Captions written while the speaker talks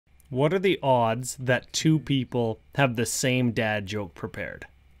What are the odds that two people have the same dad joke prepared?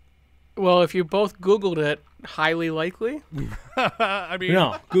 Well, if you both Googled it, highly likely. I mean,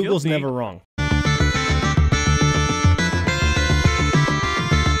 No, Google's guilty. never wrong.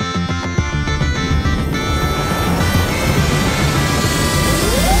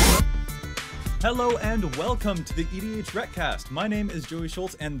 Hello and welcome to the EDHRECast. My name is Joey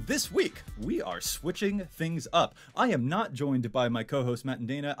Schultz, and this week we are switching things up. I am not joined by my co-host Matt and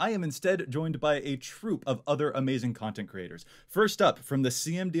Dana. I am instead joined by a troupe of other amazing content creators. First up, from the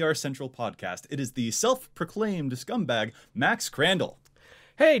CMDR Central podcast, it is the self-proclaimed scumbag, Max Crandall.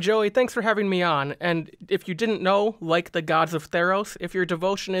 Hey, Joey, thanks for having me on. And if you didn't know, like the gods of Theros, if your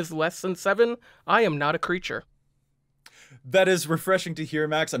devotion is less than 7, I am not a creature. That is refreshing to hear,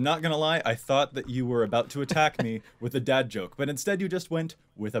 Max. I'm not gonna lie, I thought that you were about to attack me with a dad joke, but instead you just went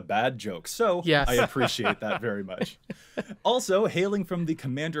with a bad joke. So yes. I appreciate that very much. Also, hailing from the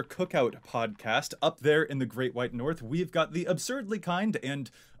Commander Cookout podcast up there in the Great White North, we've got the absurdly kind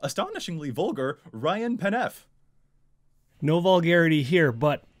and astonishingly vulgar Ryan Penneff. No vulgarity here,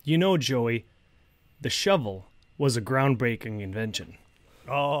 but you know, Joey, the shovel was a groundbreaking invention.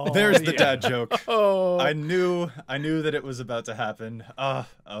 Oh, There's the dad joke. Oh. I knew that it was about to happen.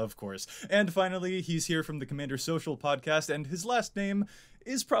 Of course. And finally, he's here from the Commander Social podcast, and his last name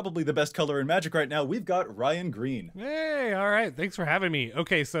is probably the best color in Magic right now. We've got Ryan Green. Hey, all right. Thanks for having me.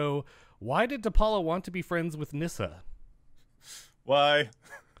 Okay, so why did DePaula want to be friends with Nissa? Why?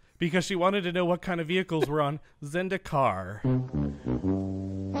 Because she wanted to know what kind of vehicles were on Zendikar.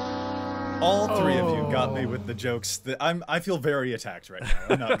 All three of you got me with the jokes. I feel very attacked right now.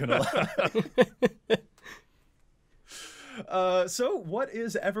 I'm not gonna lie. So what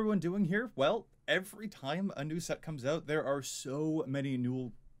is everyone doing here? Well, every time a new set comes out, there are so many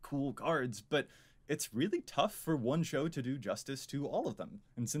new cool cards, but it's really tough for one show to do justice to all of them.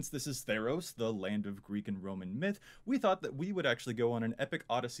 And since this is Theros, the land of Greek and Roman myth, we thought that we would actually go on an epic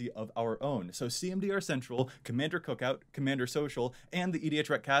odyssey of our own. So CMDR Central, Commander Cookout, Commander Social, and the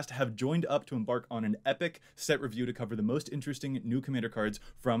EDHRECast have joined up to embark on an epic set review to cover the most interesting new Commander cards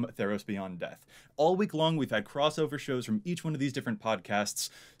from Theros Beyond Death. All week long, we've had crossover shows from each one of these different podcasts,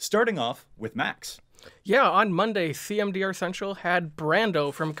 starting off with Max. Yeah, on Monday, CMDR Central had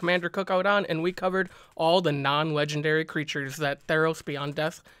Brando from Commander Cookout on, and we covered all the non-legendary creatures that Theros Beyond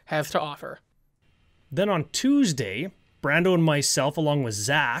Death has to offer. Then on Tuesday, Brando and myself, along with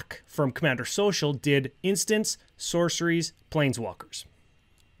Zach from Commander Social, did Instants, Sorceries, Planeswalkers.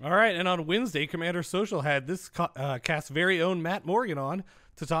 All right, and on Wednesday, Commander Social had this cast's very own Matt Morgan on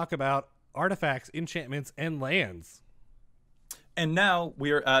to talk about artifacts, enchantments, and lands. And now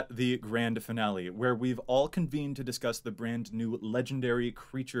we are at the grand finale, where we've all convened to discuss the brand new legendary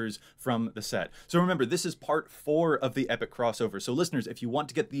creatures from the set. So remember, this is part 4 of the epic crossover. So listeners, if you want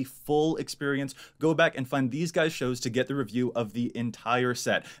to get the full experience, go back and find these guys' shows to get the review of the entire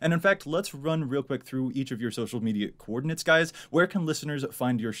set. And in fact, let's run real quick through each of your social media coordinates, guys. Where can listeners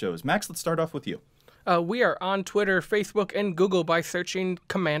find your shows? Max, let's start off with you. We are on Twitter, Facebook, and Google by searching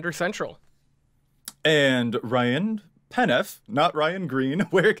Commander Central. And Ryan Penneff, not Ryan Green,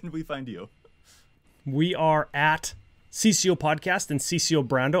 where can we find you? We are at CCO Podcast and CCO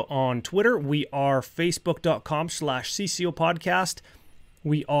Brando on Twitter. We are Facebook.com/CCO Podcast.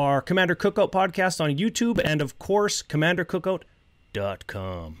 We are Commander Cookout Podcast on YouTube, and of course,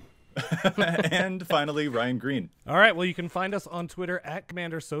 CommanderCookout.com. And finally, Ryan Green. All right, well, you can find us on Twitter at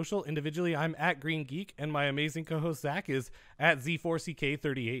Commander Social. Individually, I'm at Green Geek, and my amazing co-host Zach is at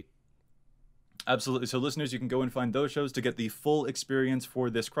Z4CK38. Absolutely. So listeners, you can go and find those shows to get the full experience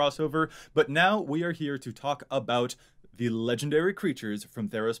for this crossover. But now we are here to talk about the legendary creatures from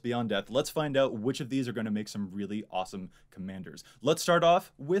Theros Beyond Death. Let's find out which of these are going to make some really awesome commanders. Let's start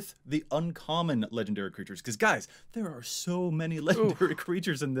off with the uncommon legendary creatures. Because guys, there are so many legendary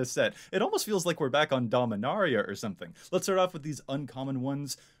creatures in this set. It almost feels like we're back on Dominaria or something. Let's start off with these uncommon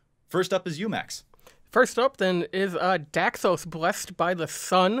ones. First up is you, Max. First up, then, is Daxos, Blessed by the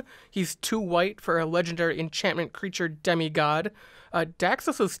Sun. He's 2 white for a legendary enchantment creature demigod.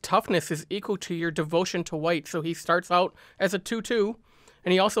 Daxos' toughness is equal to your devotion to white, so he starts out as a 2/2.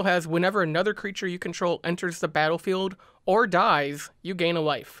 And he also has, whenever another creature you control enters the battlefield or dies, you gain a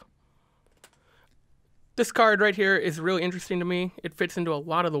life. This card right here is really interesting to me. It fits into a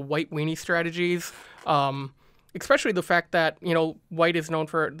lot of the white weenie strategies. Especially the fact that, you know, white is known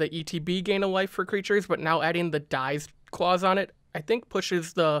for the ETB gain a life for creatures, but now adding the dies clause on it, I think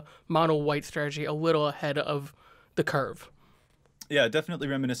pushes the mono white strategy a little ahead of the curve. Yeah, definitely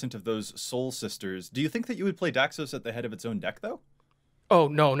reminiscent of those Soul Sisters. Do you think that you would play Daxos at the head of its own deck, though? Oh,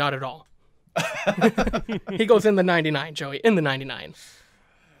 no, not at all. He goes in the 99, Joey, in the 99.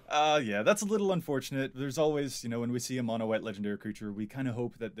 Yeah, that's a little unfortunate. There's always, when we see a mono white legendary creature, we kind of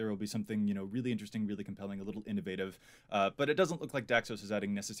hope that there will be something, really interesting, really compelling, a little innovative. But it doesn't look like Daxos is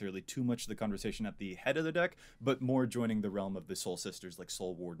adding necessarily too much to the conversation at the head of the deck, but more joining the realm of the Soul Sisters like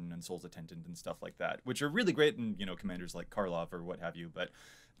Soul Warden and Soul's Attendant and stuff like that, which are really great in, commanders like Karlov or what have you. But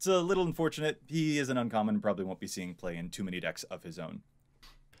it's a little unfortunate. He is an uncommon and probably won't be seeing play in too many decks of his own.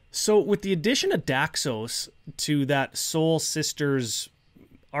 So with the addition of Daxos to that Soul Sisters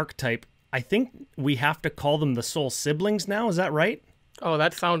archetype, I think we have to call them the Soul Siblings now. Is that right? Oh,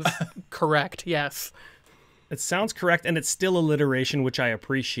 that sounds correct. Yes. It sounds correct, and it's still alliteration, which I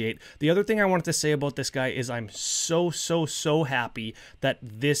appreciate. The other thing I wanted to say about this guy is I'm so happy that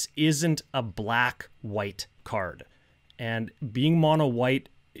this isn't a black-white card. And being mono-white,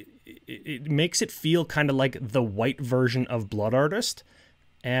 it makes it feel kind of like the white version of Blood Artist.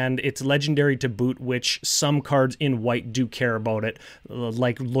 And it's legendary to boot, which some cards in white do care about it,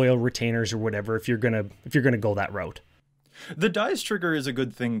 like Loyal Retainers or whatever, if you're gonna go that route. The dice trigger is a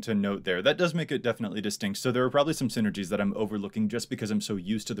good thing to note there. That does make it definitely distinct. So there are probably some synergies that I'm overlooking just because I'm so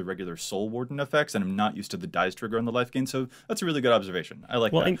used to the regular Soul Warden effects and I'm not used to the dice trigger on the life gain. So that's a really good observation. I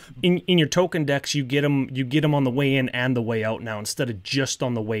like that. Well, in your token decks, you get them on the way in and the way out now instead of just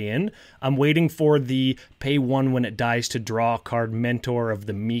on the way in. I'm waiting for the pay 1 when it dies to draw a card, Mentor of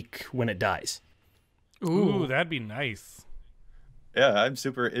the Meek when it dies. Ooh, that'd be nice. Yeah, I'm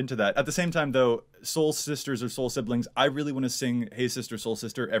super into that. At the same time, though, Soul Sisters or Soul Siblings, I really want to sing Hey Sister, Soul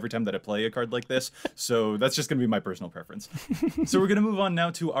Sister every time that I play a card like this. So that's just going to be my personal preference. So we're going to move on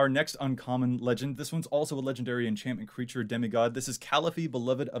now to our next uncommon legend. This one's also a legendary enchantment creature demigod. This is Calliphy,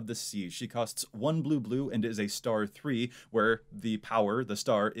 Beloved of the Sea. She costs 1 blue and is a star 3, where the power, the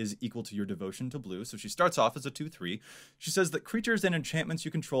star, is equal to your devotion to blue. So she starts off as a 2/3. She says that creatures and enchantments you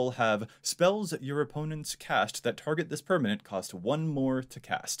control have spells your opponents cast that target this permanent cost 1 more to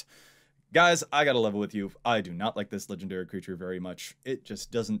cast. Guys, I gotta level with you. I do not like this legendary creature very much. It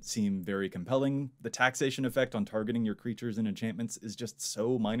just doesn't seem very compelling. The taxation effect on targeting your creatures and enchantments is just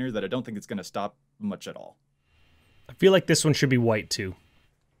so minor that I don't think it's gonna stop much at all. I feel like this one should be white too.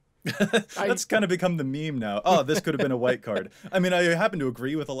 That's kind of become the meme now. Oh, this could have been a white card. I mean, I happen to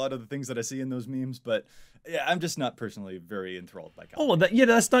agree with a lot of the things that I see in those memes, but yeah, I'm just not personally very enthralled by Calliphy. Oh,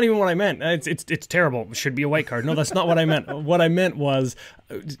 that's not even what I meant. It's terrible. It should be a white card. No, that's not what I meant. What I meant was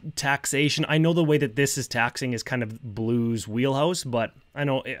taxation. I know the way that this is taxing is kind of Blue's wheelhouse, but I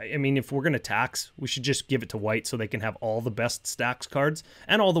mean, if we're going to tax, we should just give it to white so they can have all the best stacks cards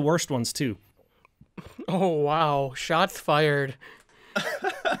and all the worst ones too. Oh, wow. Shots fired.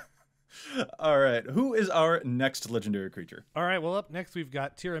 All right, who is our next legendary creature? All right, well, up next we've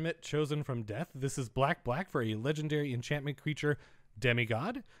got Tyramit, Chosen from Death. This is black for a legendary enchantment creature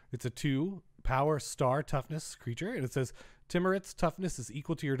demigod. It's a 2 power star toughness creature, and it says Tymarit's toughness is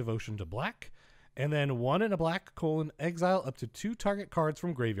equal to your devotion to black. And then 1 and a black, exile up to 2 target cards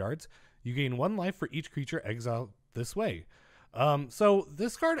from graveyards. You gain 1 life for each creature exiled this way. So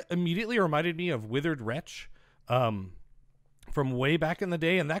this card immediately reminded me of Withered Wretch. From way back in the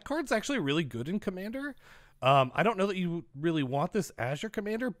day, and that card's actually really good in Commander. I don't know that you really want this as your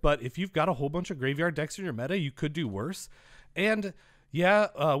commander, but if you've got a whole bunch of graveyard decks in your meta, you could do worse. And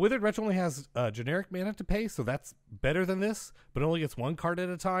yeah, Withered Wretch only has generic mana to pay, so that's better than this, but only gets 1 card at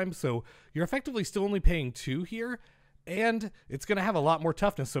a time, so you're effectively still only paying 2 here, and it's going to have a lot more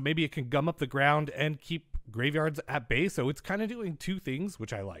toughness, so maybe it can gum up the ground and keep graveyards at bay, so it's kind of doing 2 things,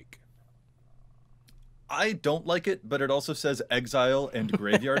 which I like. I don't like it, but it also says exile and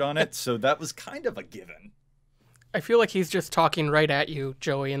graveyard on it, so that was kind of a given. I feel like he's just talking right at you,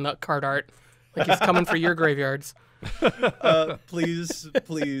 Joey, in the card art. Like he's coming for your graveyards. Please,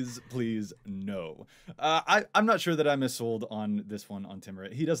 no. I'm not sure that I'm as sold on this one on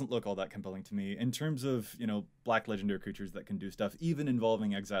Tymarit. He doesn't look all that compelling to me. In terms of, black legendary creatures that can do stuff, even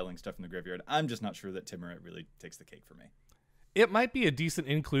involving exiling stuff in the graveyard, I'm just not sure that Tymarit really takes the cake for me. It might be a decent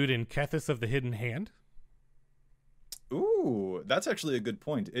include in Kethis of the Hidden Hand. Ooh, that's actually a good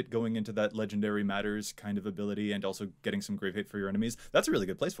point. It going into that legendary matters kind of ability and also getting some grave hate for your enemies. That's a really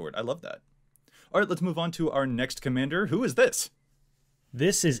good place for it. I love that. All right, let's move on to our next commander. Who is this?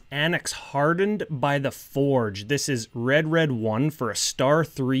 This is Anax Hardened by the Forge. This is red 1 for a star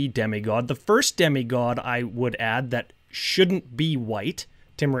 3 demigod. The first demigod, I would add, that shouldn't be white.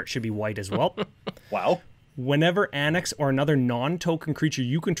 Tymarit should be white as well. Wow. Whenever Anax or another non-token creature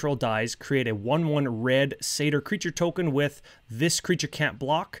you control dies, create a 1/1 red Satyr creature token with this creature can't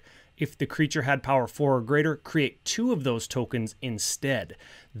block. If the creature had power 4 or greater, create 2 of those tokens instead.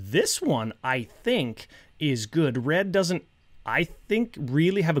 This one, I think, is good. Red doesn't, I think,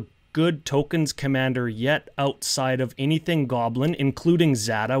 really have a good tokens commander yet outside of anything Goblin, including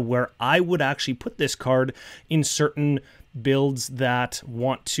Zada, where I would actually put this card in certain builds that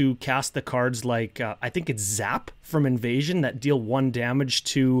want to cast the cards like, I think it's Zap from Invasion that deal 1 damage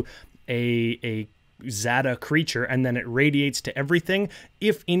to a Zada creature, and then it radiates to everything.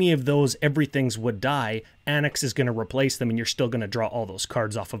 If any of those everythings would die, Annex is going to replace them, and you're still going to draw all those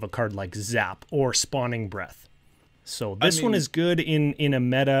cards off of a card like Zap or Spawning Breath. So this one is good in a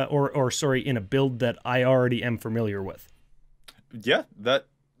meta, or sorry, in a build that I already am familiar with. Yeah, that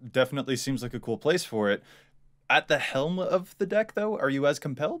definitely seems like a cool place for it. At the helm of the deck, though, are you as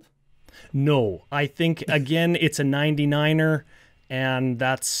compelled? No, I think, again, it's a 99er, and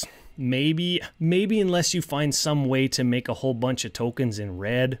that's maybe unless you find some way to make a whole bunch of tokens in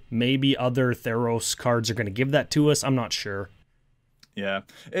red, maybe other Theros cards are going to give that to us. I'm not sure. Yeah,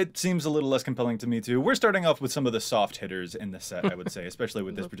 it seems a little less compelling to me, too. We're starting off with some of the soft hitters in the set, I would say, especially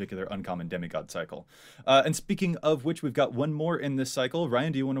with this particular uncommon demigod cycle. And speaking of which, we've got one more in this cycle.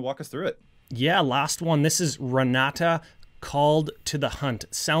 Ryan, do you want to walk us through it? Yeah, last one. This is Renata, Called to the Hunt.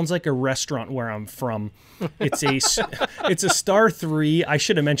 Sounds like a restaurant where I'm from. It's a star 3. I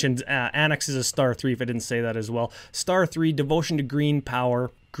should have mentioned Annex is a star 3 if I didn't say that as well. Star 3, Devotion to Green,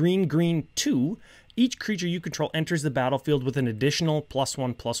 Power, Green 2. Each creature you control enters the battlefield with an additional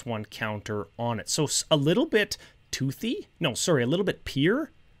 +1/+1 counter on it. So a little bit toothy. No, sorry, a little bit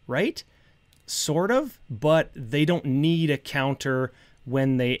peer, right? Sort of, but they don't need a counter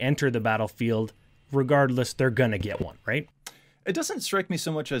when they enter the battlefield. Regardless, they're gonna get one, right? It doesn't strike me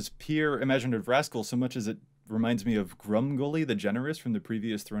so much as Peer Imaginative Rascal so much as it reminds me of Grumgully the Generous from the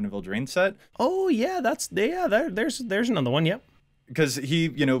previous Throne of Eldraine set. Oh yeah, there's another one. Yep. Because he,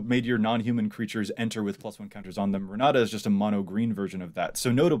 made your non-human creatures enter with +1 counters on them. Renata is just a mono-green version of that.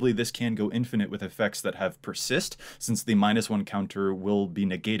 So notably, this can go infinite with effects that have persist, since the -1 counter will be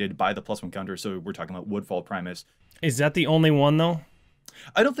negated by the +1 counter. So we're talking about Woodfall Primus. Is that the only one though?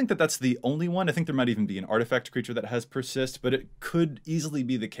 I don't think that that's the only one. I think there might even be an artifact creature that has persist, but it could easily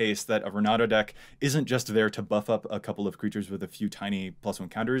be the case that a Renato deck isn't just there to buff up a couple of creatures with a few tiny +1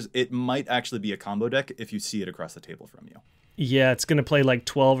 counters. It might actually be a combo deck if you see it across the table from you. Yeah, it's going to play like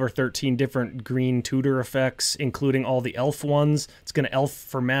 12 or 13 different green tutor effects, including all the elf ones. It's going to elf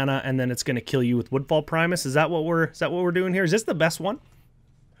for mana, and then it's going to kill you with Woodfall Primus. Is that what we're doing here? Is this the best one?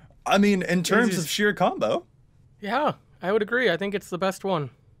 I mean, in terms of sheer combo. Yeah, I would agree. I think it's the best one.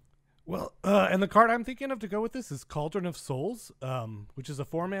 Well, and the card I'm thinking of to go with this is Cauldron of Souls, which is a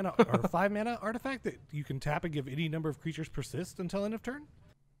 4 mana or 5 mana artifact that you can tap and give any number of creatures persist until end of turn.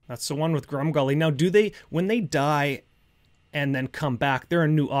 That's the one with Grumgully. Now, when they die and then come back, they're a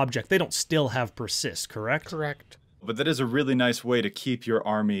new object. They don't still have persist, correct? Correct. But that is a really nice way to keep your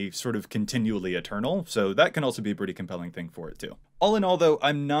army sort of continually eternal, so that can also be a pretty compelling thing for it too. All in all, though,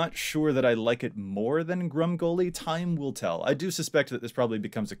 I'm not sure that I like it more than Grumgully. Time will tell. I do suspect that this probably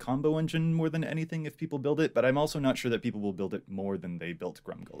becomes a combo engine more than anything if people build it, but I'm also not sure that people will build it more than they built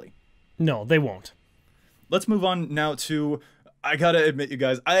Grumgully. No, they won't. Let's move on now to... I gotta admit, you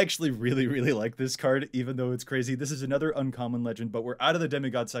guys, I actually really, really like this card, even though it's crazy. This is another uncommon legend, but we're out of the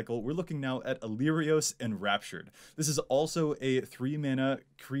demigod cycle. We're looking now at Illyrios Enraptured. This is also a 3-mana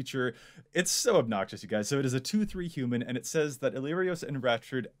creature. It's so obnoxious, you guys. So it is a 2/3 human, and it says that Illyrios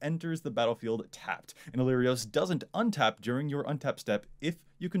Enraptured enters the battlefield tapped, and Illyrios doesn't untap during your untap step if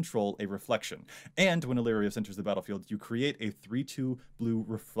you control a reflection. And when Illyrios enters the battlefield, you create a 3/2 blue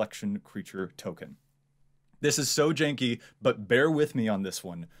reflection creature token. This is so janky, but bear with me on this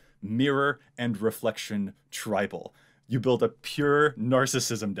one. Mirror and Reflection Tribal. You build a pure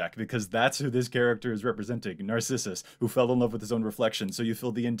narcissism deck because that's who this character is representing, Narcissus, who fell in love with his own reflection. So you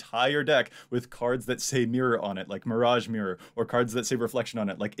fill the entire deck with cards that say mirror on it, like Mirage Mirror, or cards that say reflection on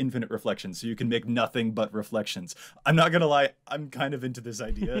it, like Infinite Reflection, so you can make nothing but reflections. I'm not gonna lie, I'm kind of into this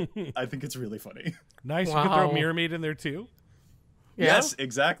idea. I think it's really funny. Nice, Wow. you can throw Mirror Maid in there too. Yeah? Yes,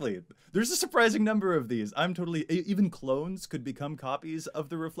 exactly. There's a surprising number of these. I'm totally... Even clones could become copies of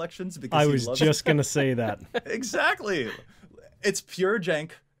the reflections because I he was loves just going to say that. Exactly. It's pure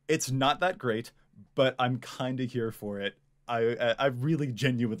jank. It's not that great, but I'm kind of here for it. I really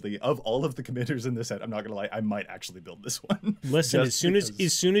genuinely, of all of the commanders in this set, I'm not gonna lie, I might actually build this one. Listen, as soon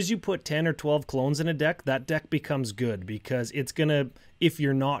as you put 10 or 12 clones in a deck, that deck becomes good because it's gonna, if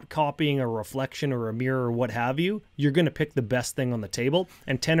you're not copying a reflection or a mirror or what have you, you're gonna pick the best thing on the table,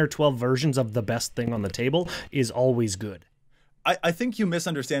 and 10 or 12 versions of the best thing on the table is always good. I think you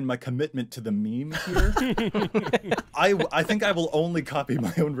misunderstand my commitment to the meme here. I think I will only copy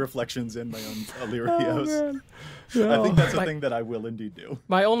my own reflections and my own Illyrios. I think that's a thing that I will indeed do.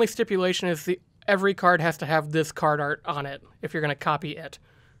 My only stipulation is every card has to have this card art on it if you're going to copy it.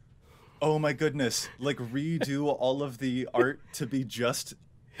 Oh my goodness. Like, redo all of the art to be just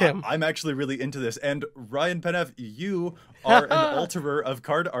him. I'm actually really into this. And Ryan Penev, you are an alterer of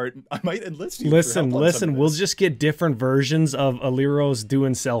card art. I might enlist you. Listen, for help on some of we'll this. just get different versions of Aliros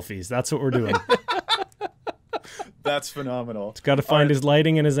doing selfies. That's what we're doing. That's phenomenal. It's got to find his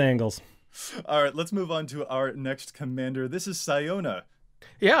lighting and his angles. All right, let's move on to our next commander. This is Siona.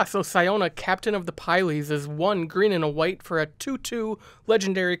 Yeah, so Siona, Captain of the Pyles, is 1 green and a white for a 2/2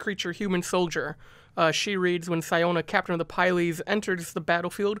 legendary creature human soldier. She reads, when Siona, Captain of the Pyles, enters the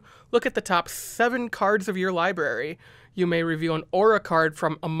battlefield, look at the top 7 cards of your library. You may reveal an aura card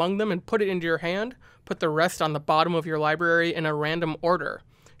from among them and put it into your hand. Put the rest on the bottom of your library in a random order.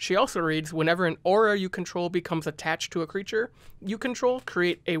 She also reads, whenever an aura you control becomes attached to a creature you control,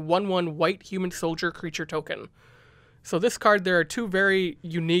 create a 1/1 white human soldier creature token. So this card, there are 2 very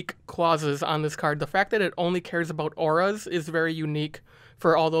unique clauses on this card. The fact that it only cares about auras is very unique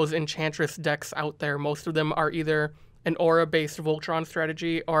for all those Enchantress decks out there. Most of them are either an aura-based Voltron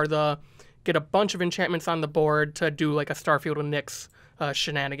strategy or the get a bunch of enchantments on the board to do like a Starfield and Nyx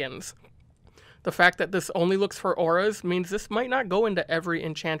shenanigans. The fact that this only looks for auras means this might not go into every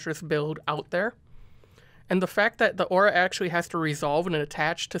Enchantress build out there. And the fact that the aura actually has to resolve and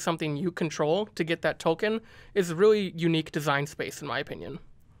attach to something you control to get that token is really unique design space, in my opinion.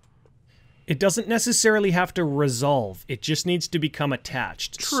 It doesn't necessarily have to resolve. It just needs to become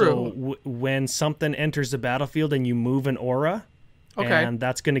attached. True. So when something enters the battlefield and you move an aura, Okay. and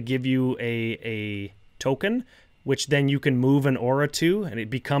that's going to give you a token, which then you can move an aura to, and it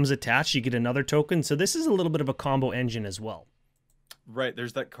becomes attached. You get another token. So this is a little bit of a combo engine as well. Right,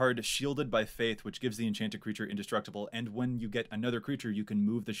 there's that card Shielded by Faith, which gives the enchanted creature indestructible, and when you get another creature, you can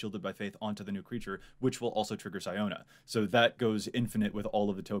move the Shielded by Faith onto the new creature, which will also trigger Siona. So that goes infinite with all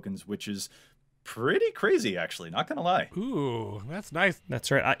of the tokens, which is pretty crazy, actually, not gonna lie. Ooh, that's nice.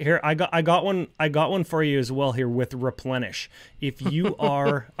 That's right. I got one for you as well here with Replenish. If you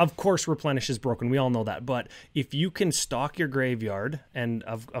are, of course, Replenish is broken. We all know that. But if you can stock your graveyard, and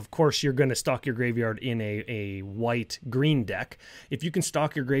of course you're going to stock your graveyard in a white-green deck. If you can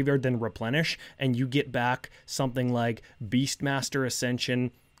stock your graveyard, then Replenish, and you get back something like Beastmaster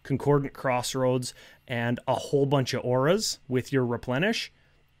Ascension, Concordant Crossroads, and a whole bunch of auras with your Replenish,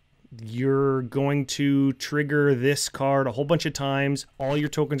 you're going to trigger this card a whole bunch of times. All your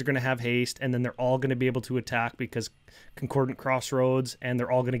tokens are going to have haste, and then they're all going to be able to attack because Concordant Crossroads, and they're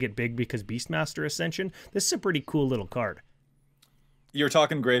all going to get big because Beastmaster Ascension. This is a pretty cool little card. You're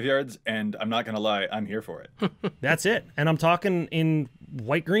talking graveyards, and I'm not gonna lie, I'm here for it. That's it. And I'm talking in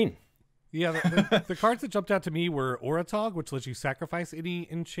white-green. Yeah, the cards that jumped out to me were Oratog, which lets you sacrifice any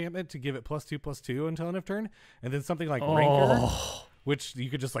enchantment to give it +2/+2 until end of turn, and then something like Rancor, which you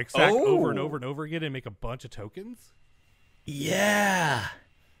could just like sack over and over and over again and make a bunch of tokens. Yeah.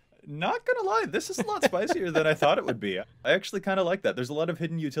 Not gonna lie, this is a lot spicier than I thought it would be. I actually kind of like that. There's a lot of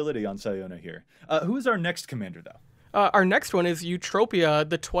hidden utility on Siona here. Who is our next commander, though? Our next one is Eutropia,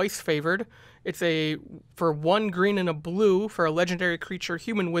 the Twice Favored. It's for 1 green and a blue for a legendary creature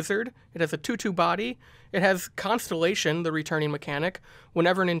human wizard. It has a 2/2 body. It has Constellation, the returning mechanic.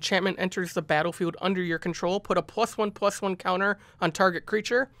 Whenever an enchantment enters the battlefield under your control, put a +1/+1 counter on target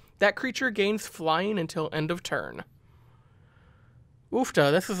creature. That creature gains flying until end of turn.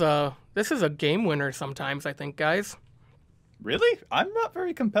 Oofta, this is a game winner sometimes, I think, guys. Really? I'm not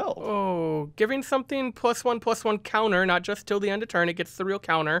very compelled. Oh, giving something +1/+1 counter, not just till the end of turn, it gets the real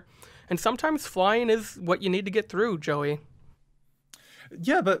counter. And sometimes flying is what you need to get through, Joey.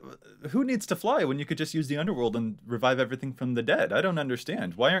 Yeah, but who needs to fly when you could just use the underworld and revive everything from the dead? I don't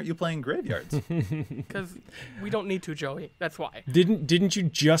understand. Why aren't you playing graveyards? Because we don't need to, Joey. That's why. Didn't you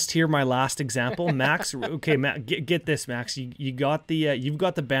just hear my last example, Max? Okay, Max, get this, Max. You've got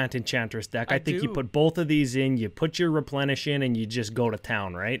the Bant Enchantress deck. I think do. you put both of these in. You put your Replenish in, and you just go to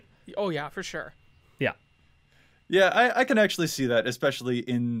town, right? Oh, yeah, for sure. Yeah. Yeah, I can actually see that, especially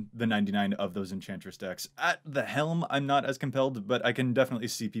in the 99 of those Enchantress decks. At the helm, I'm not as compelled, but I can definitely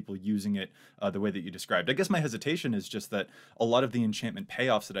see people using it the way that you described. I guess my hesitation is just that a lot of the enchantment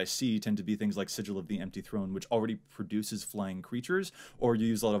payoffs that I see tend to be things like Sigil of the Empty Throne, which already produces flying creatures, or you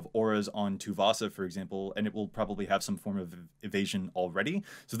use a lot of auras on Tuvasa, for example, and it will probably have some form of evasion already.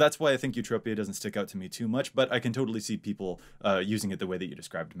 So that's why I think Eutropia doesn't stick out to me too much, but I can totally see people using it the way that you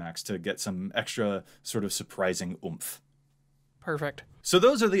described, Max, to get some extra sort of surprising oomph. Perfect. So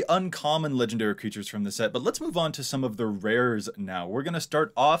those are the uncommon legendary creatures from the set, but let's move on to some of the rares now. We're going to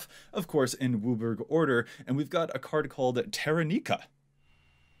start off, of course, in Wooburg order, and we've got a card called Terranica.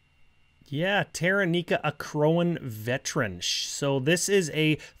 Yeah, Taranika, a Crowan veteran. So this is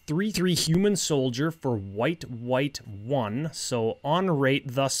a 3/3 human soldier for white, 1. So on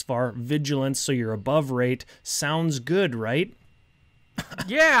rate thus far, vigilance, so you're above rate. Sounds good, right?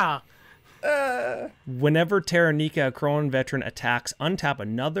 Yeah. Whenever Taranika, a Crowan veteran, attacks, untap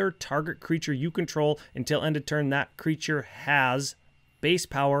another target creature you control until end of turn. That creature has base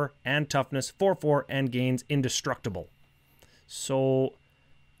power and toughness 4/4 and gains indestructible. So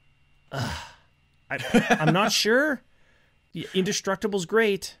I'm not sure. Indestructible's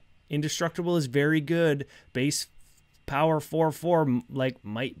great. Indestructible is very good. Base power 4/4 like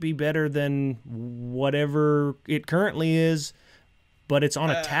might be better than whatever it currently is, but it's on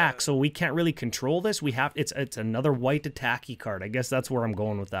attack, so we can't really control this. It's another white attacky card. I guess that's where I'm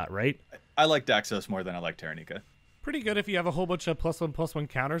going with that, right? I like Daxos more than I like Taranika. Pretty good if you have a whole bunch of +1/+1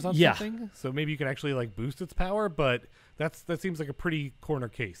 counters on Yeah. something. So maybe you can actually like boost its power, but that seems like a pretty corner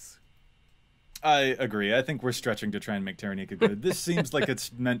case. I agree. I think we're stretching to try and make Taranika good. This seems like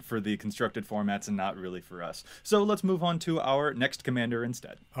it's meant for the constructed formats and not really for us. So let's move on to our next commander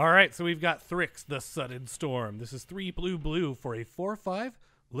instead. All right, so we've got Thrix, the Sudden Storm. This is 3 blue for a 4/5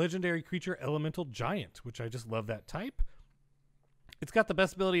 legendary creature elemental giant, which I just love that type. It's got the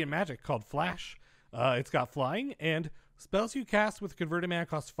best ability in Magic called Flash. It's got flying, and spells you cast with converted mana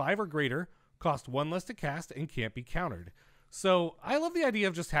cost 5 or greater, cost 1 less to cast, and can't be countered. So I love the idea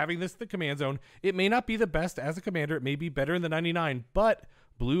of just having this in the command zone. It may not be the best as a commander. It may be better in the 99, but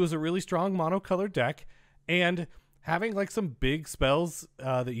blue is a really strong monocolored deck, and having like some big spells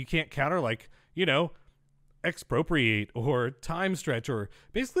that you can't counter, like, you know, Expropriate or Time Stretch or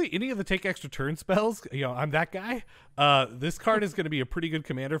basically any of the take extra turn spells. You know, I'm that guy. This card is going to be a pretty good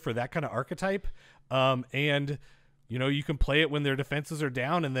commander for that kind of archetype. And, you know, you can play it when their defenses are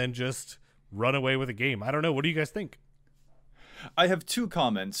down and then just run away with a game. I don't know. What do you guys think? I have 2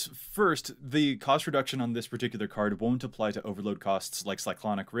 comments. First, the cost reduction on this particular card won't apply to overload costs like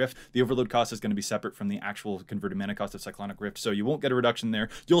Cyclonic Rift. The overload cost is going to be separate from the actual converted mana cost of Cyclonic Rift, so you won't get a reduction there.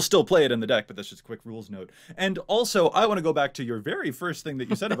 You'll still play it in the deck, but that's just a quick rules note. And also, I want to go back to your very first thing that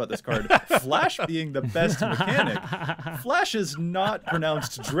you said about this card, Flash being the best mechanic. Flash is not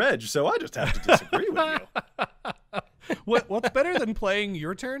pronounced dredge, so I just have to disagree with you. What's better than playing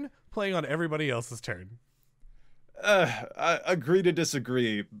your turn? Playing on everybody else's turn. I agree to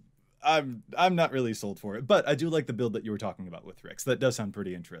disagree. I'm not really sold for it, but I do like the build that you were talking about with Rix. That does sound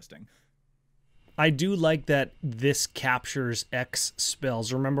pretty interesting. I do like that this captures X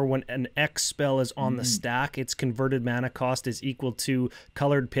spells. Remember, when an X spell is on the stack, its converted mana cost is equal to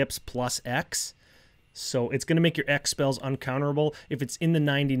colored pips plus X. So it's going to make your X spells uncounterable. If it's in the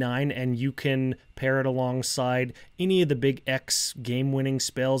 99 and you can pair it alongside any of the big X game-winning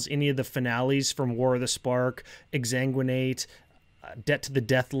spells, any of the finales from War of the Spark, Exsanguinate, Debt to the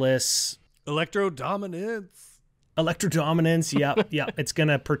Deathless, Electro Dominance, yeah, it's going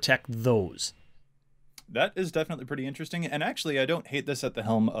to protect those. That is definitely pretty interesting, and actually I don't hate this at the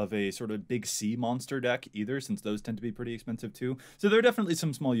helm of a sort of big sea monster deck either, since those tend to be pretty expensive too. So there are definitely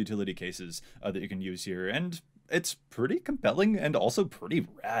some small utility cases that you can use here, and it's pretty compelling and also pretty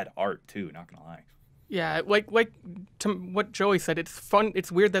rad art too, not gonna lie. Yeah, like to what Joey said, it's fun. It's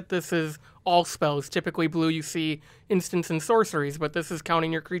weird that this is all spells. Typically blue you see instants and sorceries, but this is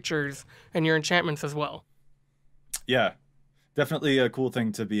counting your creatures and your enchantments as well. Yeah. Definitely a cool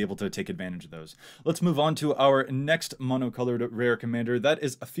thing to be able to take advantage of those. Let's move on to our next monocolored rare commander. That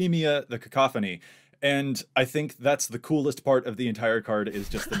is Ephemia the Cacophony. And I think that's the coolest part of the entire card is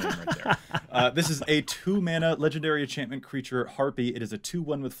just the name right there. This is a 2-mana legendary enchantment creature, Harpy. It is a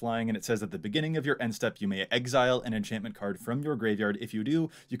 2/1 with flying, and it says at the beginning of your end step, you may exile an enchantment card from your graveyard. If you do,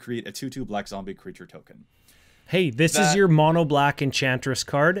 you create a 2/2 black zombie creature token. Hey, this is your mono black enchantress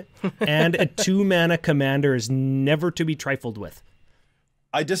card, and a 2-mana commander is never to be trifled with.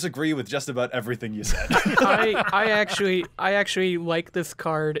 I disagree with just about everything you said. I actually like this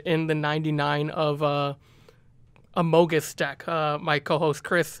card in the 99 of a Mogus deck. My co-host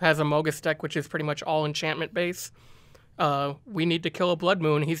Chris has a Mogus deck, which is pretty much all enchantment base. We need to kill a Blood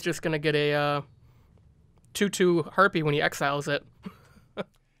Moon. He's just gonna get a 2/2 Harpy when he exiles it.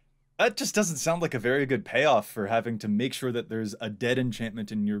 That just doesn't sound like a very good payoff for having to make sure that there's a dead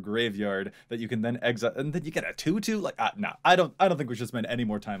enchantment in your graveyard that you can then exile, and then you get a 2/2. Like, no, I don't think we should spend any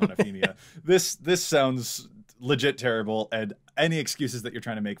more time on Ephemia. This sounds legit terrible, and any excuses that you're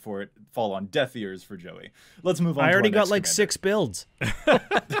trying to make for it fall on deaf ears for Joey. Let's move on. I already to our got like next 6 builds.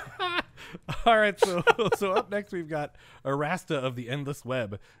 All right, so up next we've got Erasta of the Endless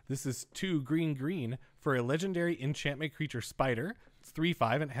Web. This is 2 green for a legendary enchantment creature, Spider. It's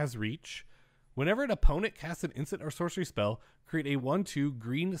 3/5 and it has reach. Whenever an opponent casts an instant or sorcery spell, create a 1/2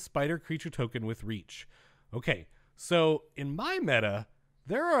 green spider creature token with reach. Okay, so in my meta,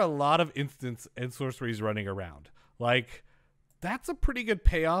 there are a lot of instants and sorceries running around. Like, that's a pretty good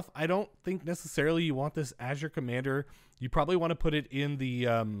payoff. I don't think necessarily you want this as your commander. You probably want to put it in the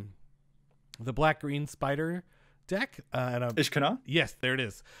black-green spider deck. Ishkana? Yes, there it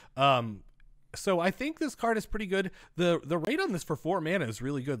is. So I think this card is pretty good. The rate on this for 4 mana is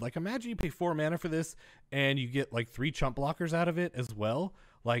really good. Like, imagine you pay 4 mana for this and you get like 3 chump blockers out of it as well.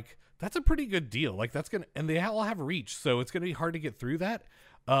 Like, that's a pretty good deal. Like, that's gonna, and they all have reach, so it's gonna be hard to get through that.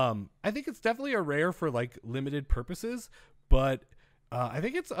 I think it's definitely a rare for like limited purposes, but I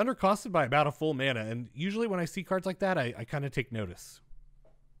think it's undercosted by about a full mana. And usually when I see cards like that, I kind of take notice.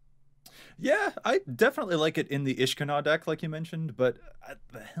 Yeah, I definitely like it in the Ishkana deck, like you mentioned, but at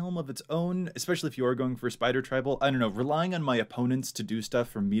the helm of its own, especially if you are going for Spider Tribal, I don't know, relying on my opponents to do stuff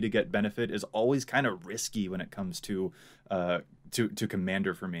for me to get benefit is always kind of risky when it comes to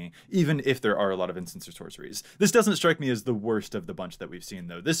Commander for me, even if there are a lot of instants or sorceries. This doesn't strike me as the worst of the bunch that we've seen,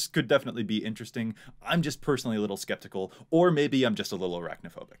 though. This could definitely be interesting. I'm just personally a little skeptical, or maybe I'm just a little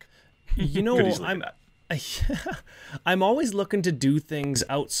arachnophobic. You know, I'm always looking to do things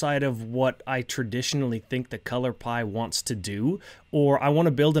outside of what I traditionally think the color pie wants to do, or I want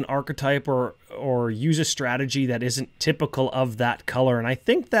to build an archetype or use a strategy that isn't typical of that color. And I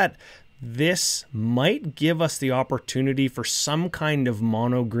think that this might give us the opportunity for some kind of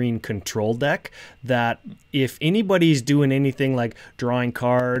mono green control deck that if anybody's doing anything like drawing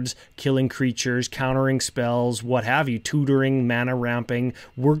cards, killing creatures, countering spells, what have you, tutoring, mana ramping,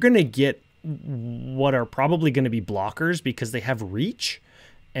 we're going to get what are probably going to be blockers because they have reach,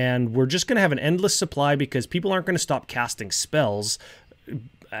 and we're just going to have an endless supply because people aren't going to stop casting spells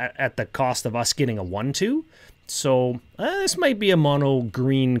at the cost of us getting a 1/2. So this might be a mono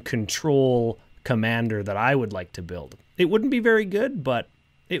green control commander that I would like to build. It wouldn't be very good, but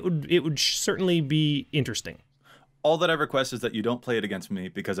it would certainly be interesting. All that I request is that you don't play it against me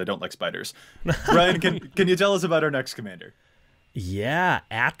because I don't like spiders. Ryan, can you tell us about our next commander? Yeah,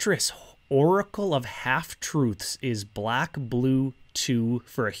 Atris, Oracle of Half-Truths, is black-blue 2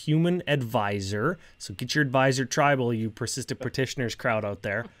 for a human advisor. So get your advisor tribal, you persistent petitioners crowd out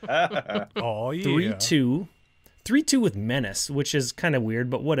there. Oh, yeah. 3/2. 3/2 with Menace, which is kind of weird,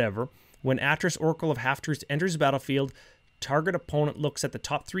 but whatever. When Atris, Oracle of Half-Truths enters the battlefield, target opponent looks at the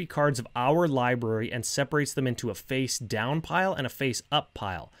top 3 cards of our library and separates them into a face-down pile and a face-up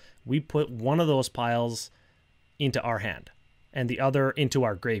pile. We put one of those piles into our hand and the other into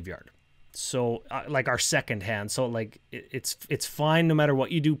our graveyard. So like our second hand. So like it's fine no matter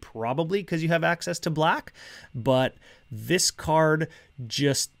what you do, probably because you have access to black. But this card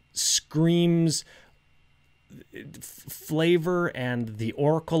just screams flavor and the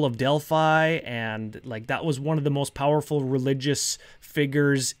Oracle of Delphi, and like that was one of the most powerful religious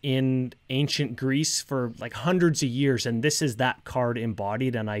figures in ancient Greece for like hundreds of years, and this is that card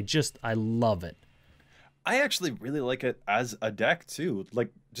embodied, and I love it. I actually really like it as a deck too, like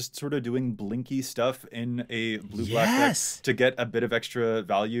just sort of doing blinky stuff in a blue-black deck to get a bit of extra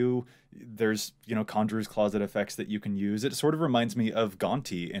value. There's, Conjurer's Closet effects that you can use. It sort of reminds me of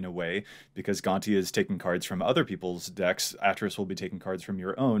Gonti in a way, because Gonti is taking cards from other people's decks. Atris will be taking cards from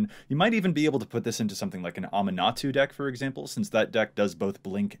your own. You might even be able to put this into something like an Aminatou deck, for example, since that deck does both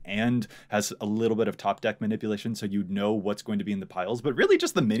blink and has a little bit of top deck manipulation, so you know what's going to be in the piles. But really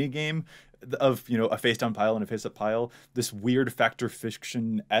just the mini game of, a face-down pile and a face-up pile, this weird Fact or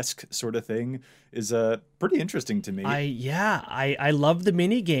Fiction-esque sort of thing is pretty interesting to me. I love the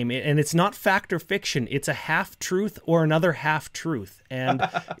mini game, and it's not fact or fiction. It's a half truth or another half truth, and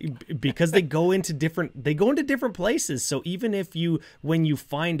because they go into different places. So even if when you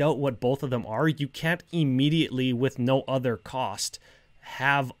find out what both of them are, you can't immediately, with no other cost,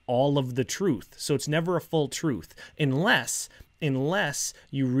 have all of the truth. So it's never a full truth unless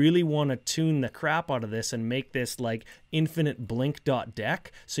you really want to tune the crap out of this and make this like infinite blink dot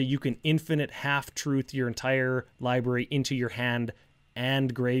deck, so you can infinite half truth your entire library into your hand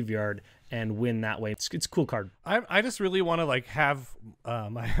and graveyard and win that way. It's a cool card. I just really want to like have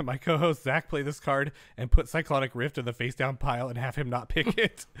my co-host Zach play this card and put Cyclonic Rift in the face down pile and have him not pick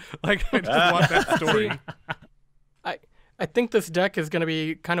it. Like, I just want that story. I think this deck is going to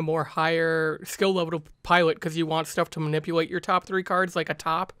be kind of more higher skill level to pilot, because you want stuff to manipulate your top 3 cards like a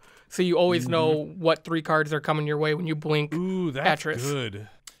top. So you always know what 3 cards are coming your way when you blink. Ooh, that's Atris. good.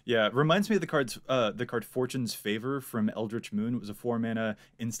 Yeah, reminds me of the card Fortune's Favor from Eldritch Moon. It was a 4-mana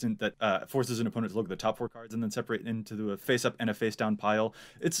instant that forces an opponent to look at the top 4 cards and then separate into a face-up and a face-down pile.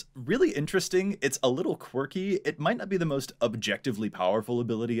 It's really interesting. It's a little quirky. It might not be the most objectively powerful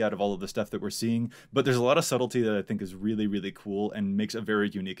ability out of all of the stuff that we're seeing, but there's a lot of subtlety that I think is really, really cool and makes a very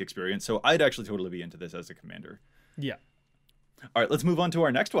unique experience. So I'd actually totally be into this as a commander. Yeah. All right, let's move on to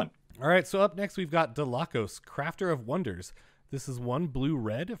our next one. All right, so up next we've got Delakos, Crafter of Wonders. This is 1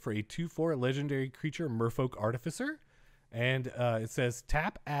 blue-red for a 2/4 legendary creature, Merfolk Artificer. And it says,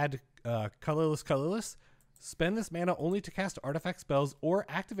 tap, add colorless. Spend this mana only to cast artifact spells or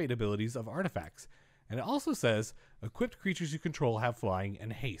activate abilities of artifacts. And it also says, equipped creatures you control have flying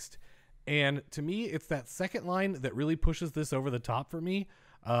and haste. And to me, it's that second line that really pushes this over the top for me.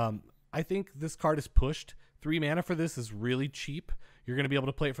 I think this card is pushed. 3 mana for this is really cheap. You're going to be able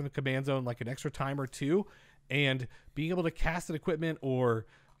to play it from the command zone like an extra time or 2. And being able to cast an equipment or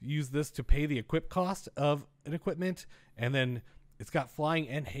use this to pay the equip cost of an equipment, and then it's got flying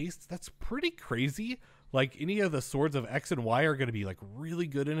and haste, that's pretty crazy. Like, any of the swords of X and Y are going to be like really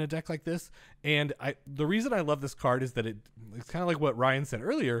good in a deck like this. And the reason I love this card is that it's kind of like what Ryan said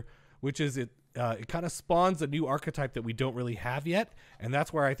earlier, which is it kind of spawns a new archetype that we don't really have yet. And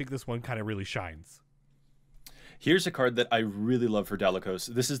that's where I think this one kind of really shines. Here's a card that I really love for Delakos.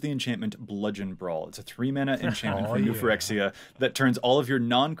 This is the enchantment Bludgeon Brawl. It's a 3-mana enchantment for New Phyrexia that turns all of your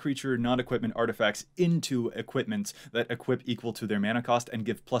non-creature, non-equipment artifacts into equipments that equip equal to their mana cost and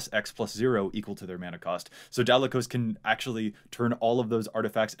give +X+0 equal to their mana cost. So Delakos can actually turn all of those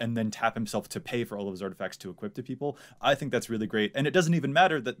artifacts and then tap himself to pay for all of those artifacts to equip to people. I think that's really great. And it doesn't even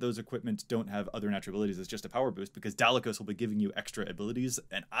matter that those equipments don't have other natural abilities. It's just a power boost because Delakos will be giving you extra abilities.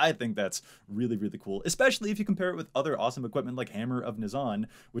 And I think that's really, really cool, especially if you compare it with other awesome equipment like Hammer of Nizan,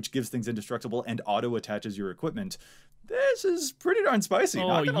 which gives things indestructible and auto attaches your equipment. This is pretty darn spicy.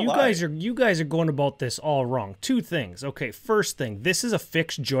 Oh, you guys are going about this all wrong. 2 things. Okay, first thing, this is a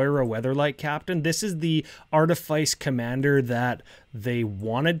fixed Joyra Weatherlight Captain. This is the Artifice Commander that they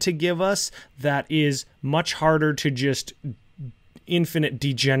wanted to give us that is much harder to just infinite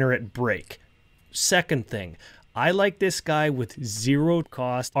degenerate break. Second thing, I like this guy with 0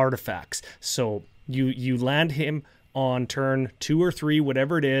 cost artifacts. So you land him on turn 2 or 3,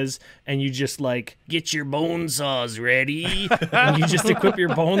 whatever it is, and you just like get your bone saws ready, and you just equip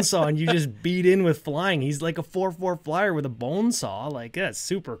your bone saw and you just beat in with flying. He's like a 4/4 flyer with a bone saw. Like, that's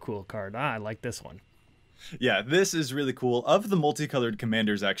super cool card. I like this one. Yeah, this is really cool. Of the multicolored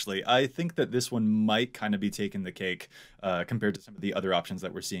commanders, actually, I think that this one might kind of be taking the cake compared to some of the other options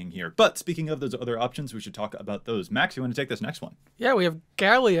that we're seeing here. But speaking of those other options, we should talk about those. Max, you want to take this next one? Yeah, we have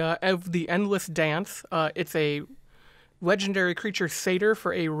Gallia of the Endless Dance. It's a legendary creature satyr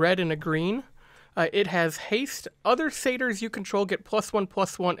for a red and a green. It has haste. Other satyrs you control get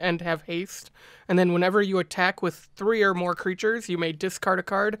 +1/+1 and have haste. And then whenever you attack with 3 or more creatures, you may discard a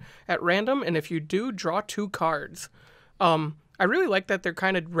card at random. And if you do, draw 2 cards. I really like that they're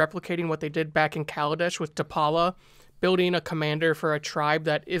kind of replicating what they did back in Kaladesh with T'Pala, building a commander for a tribe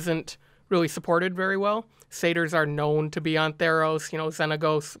that isn't really supported very well. Satyrs are known to be on Theros.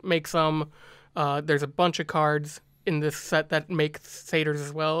 Xenagos makes them. There's a bunch of cards in this set that make satyrs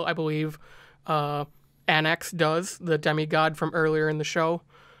as well, I believe. Annex does, the demigod from earlier in the show.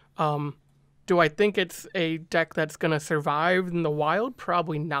 Do I think it's a deck that's going to survive in the wild?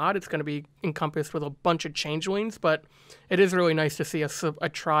 Probably not. It's going to be encompassed with a bunch of changelings, but it is really nice to see a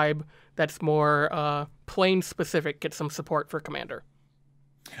tribe that's more plane-specific get some support for Commander.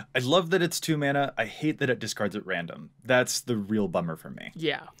 I love that it's 2 mana. I hate that it discards at random. That's the real bummer for me.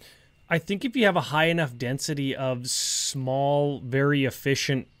 Yeah. I think if you have a high enough density of small, very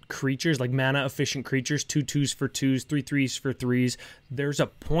efficient creatures, like mana efficient creatures, 2/2s for 2s, 3/3s for 3s, there's a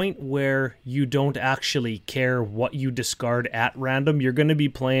point where you don't actually care what you discard at random. You're going to be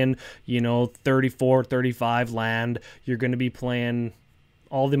playing, 34, 35 land. You're going to be playing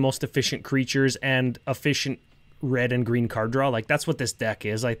all the most efficient creatures and efficient red and green card draw. Like, that's what this deck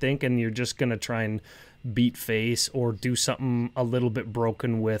is, I think, and you're just going to try and beat face or do something a little bit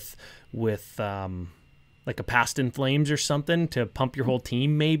broken with like a Past in Flames or something to pump your whole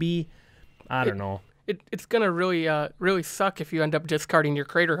team, maybe. I don't know. It's going to really suck if you end up discarding your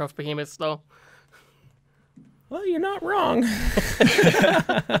Craterhoof Behemoths, though. Well, you're not wrong.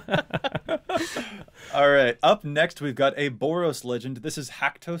 All right, up next we've got a Boros legend. This is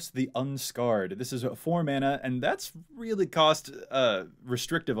Haktos the Unscarred. This is 4 mana, and that's really cost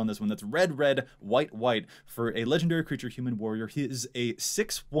restrictive on this one. That's red, white for a legendary creature human warrior. He is a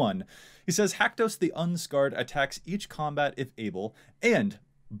 6/1. He says Haktos the Unscarred attacks each combat if able, and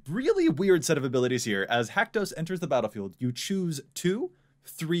really weird set of abilities here. As Haktos enters the battlefield, you choose 2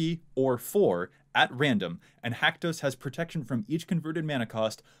 3, or 4 at random, and Haktos has protection from each converted mana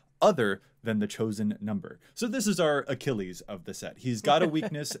cost other than the chosen number. So this is our Achilles of the set. He's got a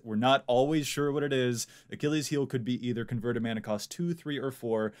weakness. We're not always sure what it is. Achilles' heel could be either converted mana cost 2, 3, or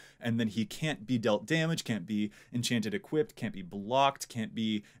 4, and then he can't be dealt damage, can't be enchanted equipped, can't be blocked, can't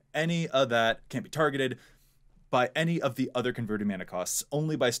be any of that, can't be targeted by any of the other converted mana costs,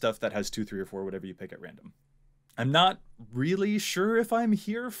 only by stuff that has 2, 3, or 4, whatever you pick at random. I'm not really sure if I'm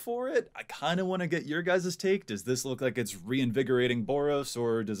here for it. I kind of want to get your guys' take. Does this look like it's reinvigorating Boros,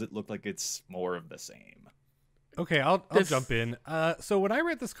 or does it look like it's more of the same? Okay, I'll jump in. So when I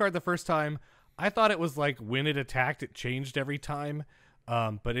read this card the first time, I thought it was like when it attacked, it changed every time.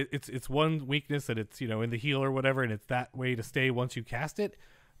 But it's one weakness that it's, in the heel or whatever, and it's that way to stay once you cast it.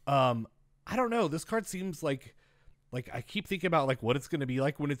 I don't know. This card seems like I keep thinking about like what it's going to be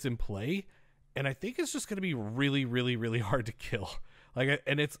like when it's in play. And I think it's just going to be really, really, really hard to kill.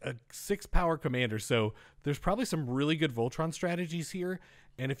 And it's a 6-power commander, so there's probably some really good Voltron strategies here.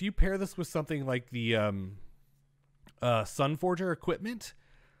 And if you pair this with something like the Sunforger equipment,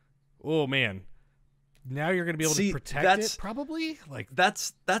 oh man, now you're going to be able to protect it, probably.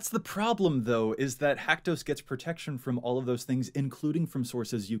 That's the problem, though, is that Haktos gets protection from all of those things, including from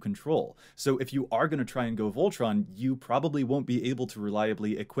sources you control. So if you are going to try and go Voltron, you probably won't be able to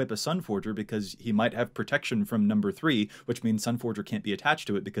reliably equip a Sunforger because he might have protection from number 3, which means Sunforger can't be attached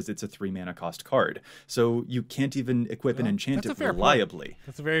to it because it's a 3-mana cost card. So you can't even equip and enchant it reliably. Point.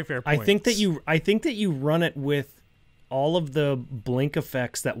 That's a very fair point. I think that you run it with all of the blink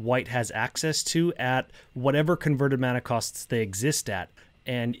effects that white has access to at whatever converted mana costs they exist at.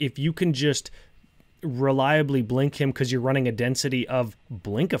 And if you can just reliably blink him because you're running a density of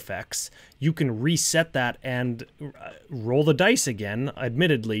blink effects, you can reset that and roll the dice again,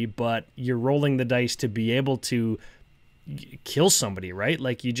 admittedly, but you're rolling the dice to be able to kill somebody, right?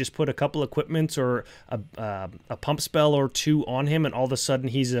 Like you just put a couple equipments or a pump spell or 2 on him, and all of a sudden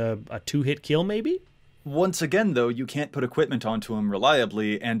he's a 2-hit kill maybe? Once again, though, you can't put equipment onto him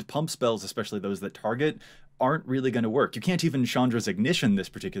reliably, and pump spells, especially those that target, aren't really going to work. You can't even Chandra's Ignition this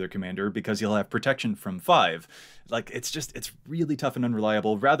particular commander because he'll have protection from 5. It's really tough and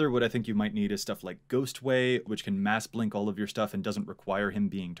unreliable. Rather, what I think you might need is stuff like Ghostway, which can mass blink all of your stuff and doesn't require him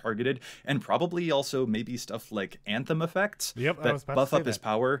being targeted, and probably also maybe stuff like Anthem effects that buff up his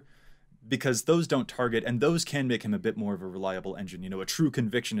power. Because those don't target, and those can make him a bit more of a reliable engine. A true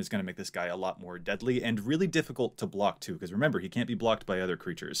conviction is going to make this guy a lot more deadly and really difficult to block too. Because remember, he can't be blocked by other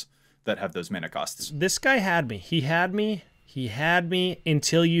creatures that have those mana costs. This guy had me. He had me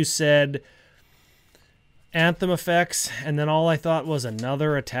until you said Anthem effects, and then all I thought was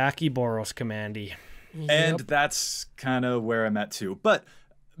another attacky Boros commandy. And that's kind of where I'm at too. But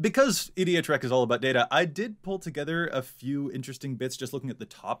because EDHREC is all about data, I did pull together a few interesting bits just looking at the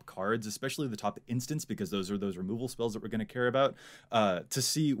top cards, especially the top instants, because those are those removal spells that we're going to care about, to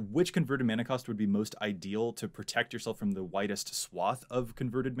see which converted mana cost would be most ideal to protect yourself from the widest swath of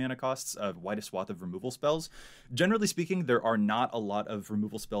converted mana costs, widest swath of removal spells. Generally speaking, there are not a lot of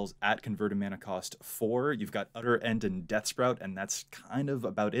removal spells at converted mana cost 4. You've got Utter End and Death Sprout, and that's kind of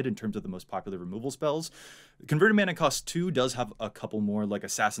about it in terms of the most popular removal spells. Converted mana cost 2 does have a couple more, like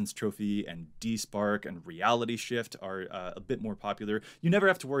Assassin's Trophy and D-Spark and Reality Shift are a bit more popular. You never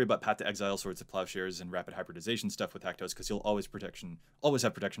have to worry about Path to Exile, Swords of Plowshares, and Rapid Hybridization stuff with Haktos because you'll always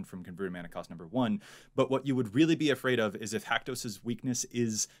have protection from converted mana cost number 1. But what you would really be afraid of is if Haktos' weakness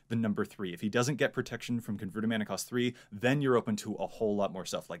is the number 3. If he doesn't get protection from converted mana cost 3, then you're open to a whole lot more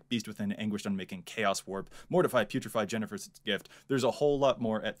stuff like Beast Within, Anguished Unmaking, Chaos Warp, Mortify, Putrefy, Jennifer's Gift. There's a whole lot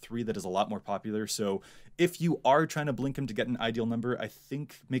more at 3 that is a lot more popular. So if you are trying to blink him to get an ideal number, I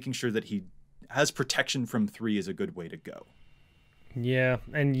think making sure that he has protection from 3 is a good way to go. Yeah,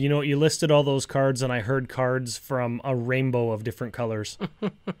 and you listed all those cards, and I heard cards from a rainbow of different colors.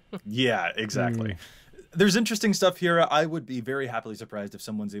 Yeah, exactly. There's interesting stuff here. I would be very happily surprised if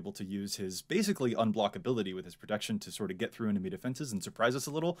someone's able to use his basically unblockability with his protection to sort of get through enemy defenses and surprise us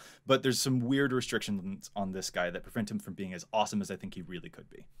a little, but there's some weird restrictions on this guy that prevent him from being as awesome as I think he really could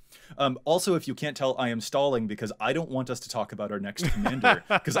be. Also, if you can't tell, I am stalling because I don't want us to talk about our next commander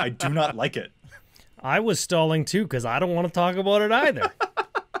because I do not like it. I was stalling too because I don't want to talk about it either.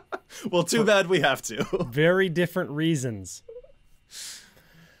 Well, too bad we have to. Very different reasons.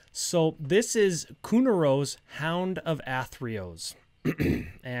 So this is Kunaro's Hound of Athreos.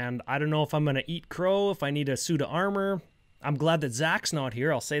 And I don't know if I'm going to eat crow, if I need a suit of armor. I'm glad that Zach's not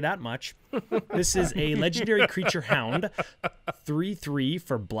here, I'll say that much. This is a legendary creature hound. 3/3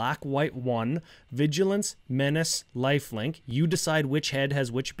 for black, white, 1. Vigilance, Menace, Lifelink. You decide which head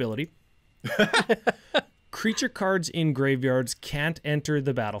has which ability. Creature cards in graveyards can't enter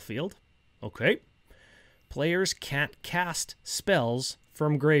the battlefield. Okay. Players can't cast spells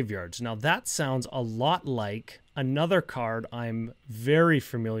from graveyards. Now that sounds a lot like another card I'm very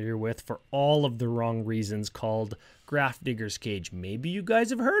familiar with for all of the wrong reasons called Grafdigger's Cage. Maybe you guys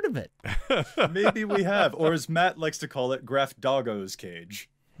have heard of it. Maybe we have, or as Matt likes to call it, Grafdoggo's Cage.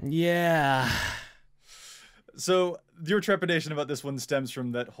 Yeah. So your trepidation about this one stems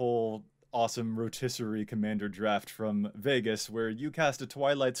from that whole awesome rotisserie commander draft from Vegas where you cast a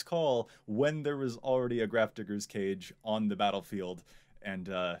Twilight's Call when there was already a Grafdigger's Cage on the battlefield, and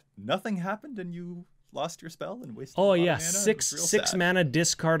nothing happened and you lost your spell and wasted a lot of mana. Six mana,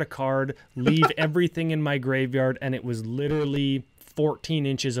 discard a card, leave everything in my graveyard, and it was literally 14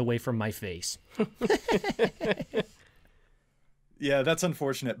 inches away from my face. Yeah, that's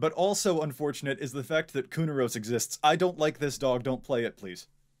unfortunate. But also unfortunate is the fact that Kunaros exists. I don't like this dog. Don't play it, please.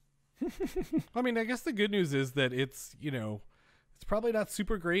 I mean, I guess the good news is that it's, it's probably not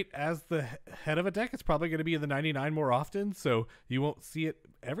super great as the head of a deck. It's probably going to be in the 99 more often, so you won't see it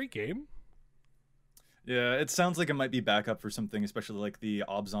every game. Yeah, it sounds like it might be backup for something, especially like the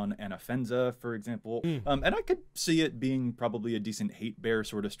Obzon Anafenza, for example. And I could see it being probably a decent hate bear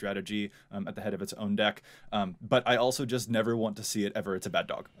sort of strategy at the head of its own deck. But I also just never want to see it ever. It's a bad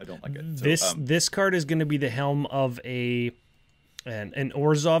dog. I don't like it. So, this card is going to be the helm of an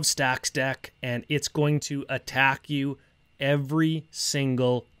Orzhov Stacks deck, and it's going to attack you every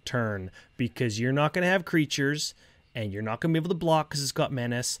single turn because you're not going to have creatures. And you're not going to be able to block because it's got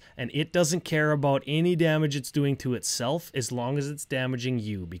Menace, and it doesn't care about any damage it's doing to itself as long as it's damaging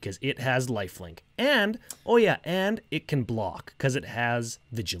you because it has lifelink. And, and it can block because it has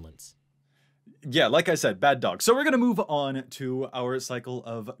Vigilance. Yeah, like I said, bad dog. So we're going to move on to our cycle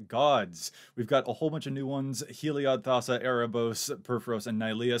of gods. We've got a whole bunch of new ones: Heliod, Thassa, Erebos, Purphoros, and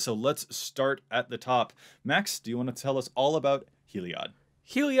Nylea. So let's start at the top. Max, do you want to tell us all about Heliod?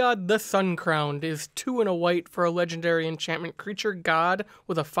 Heliod the Sun-Crowned is 2 and a white for a legendary enchantment creature god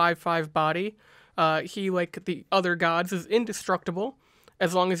with a 5/5 body. He, like the other gods, is indestructible.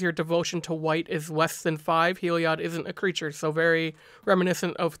 As long as your devotion to white is less than 5, Heliod isn't a creature, so very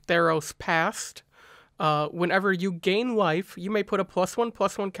reminiscent of Theros past. Whenever you gain life, you may put a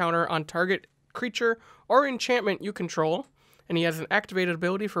 +1/+1 counter on target creature or enchantment you control, and he has an activated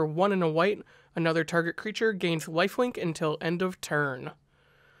ability for 1 and a white. Another target creature gains lifelink until end of turn.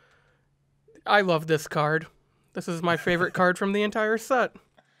 I love this card. This is my favorite card from the entire set.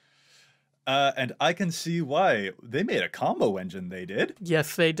 And I can see why. They made a combo engine, they did.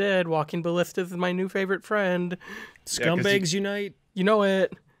 Yes, they did. Walking Ballistas is my new favorite friend. Scumbags unite. You know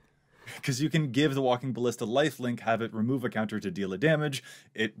it. Because you can give the Walking Ballista lifelink, have it remove a counter to deal a damage.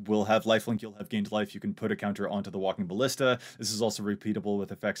 It will have lifelink, you'll have gained life. You can put a counter onto the Walking Ballista. This is also repeatable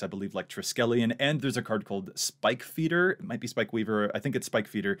with effects, I believe, like Triskelion. And there's a card called Spike Feeder. It might be Spike Weaver. I think it's Spike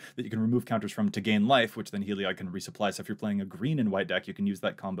Feeder that you can remove counters from to gain life, which then Heliod can resupply. So if you're playing a green and white deck, you can use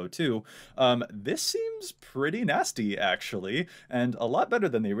that combo too. This seems pretty nasty, actually, and a lot better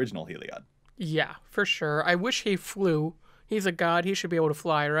than the original Heliod. Yeah, for sure. I wish he flew. He's a god. He should be able to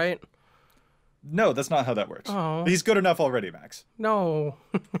fly, right? No, that's not how that works. Oh. He's good enough already, Max. No.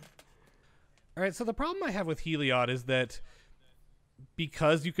 All right, so the problem I have with Heliod is that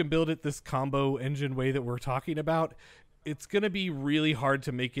because you can build it this combo engine way that we're talking about, it's going to be really hard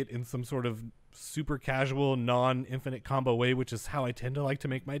to make it in some sort of super casual, non-infinite combo way, which is how I tend to like to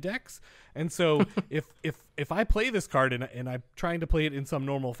make my decks. And so if I play this card and I'm trying to play it in some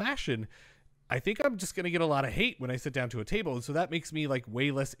normal fashion, I think I'm just going to get a lot of hate when I sit down to a table. And so that makes me like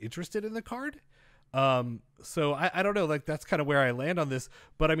way less interested in the card. So I don't know, like that's kind of where I land on this,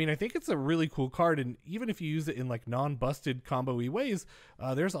 but I mean, I think it's a really cool card. And even if you use it in like non-busted combo-y ways,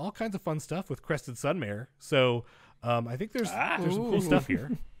 there's all kinds of fun stuff with Crested Sunmare. So, I think there's some cool stuff here.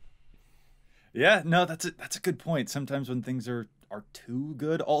 Yeah, no, that's a good point. Sometimes when things are too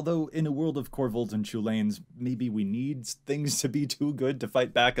good, although in a world of Corvolds and Chulanes, maybe we need things to be too good to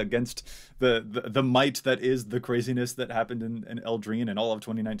fight back against the might that is the craziness that happened in Eldrine and all of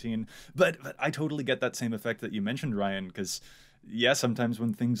 2019. But I totally get that same effect that you mentioned, Ryan, because yeah, sometimes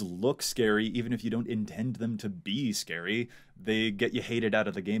when things look scary, even if you don't intend them to be scary, they get you hated out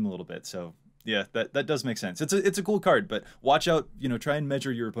of the game a little bit. So yeah, that does make sense. It's a cool card, but watch out, try and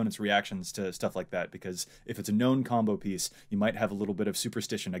measure your opponent's reactions to stuff like that, because if it's a known combo piece, you might have a little bit of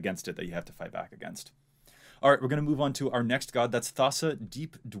superstition against it that you have to fight back against. All right, we're going to move on to our next god. That's Thassa,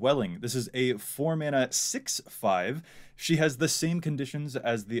 Deep Dwelling. This is a 4-mana 6/5. She has the same conditions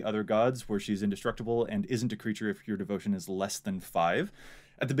as the other gods, where she's indestructible and isn't a creature if your devotion is less than 5.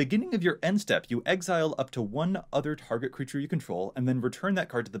 At the beginning of your end step, you exile up to one other target creature you control, and then return that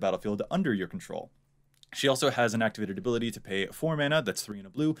card to the battlefield under your control. She also has an activated ability to pay 4 mana, that's 3 and a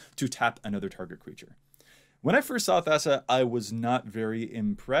blue, to tap another target creature. When I first saw Thassa, I was not very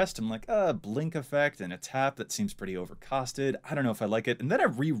impressed. I'm like, blink effect and a tap, that seems pretty overcosted. I don't know if I like it. And then I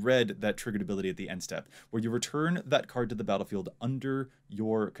reread that triggered ability at the end step, where you return that card to the battlefield under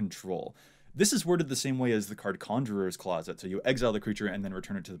your control. This is worded the same way as the card Conjurer's Closet, so you exile the creature and then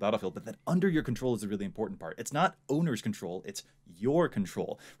return it to the battlefield, but that under your control is the really important part. It's not owner's control, it's your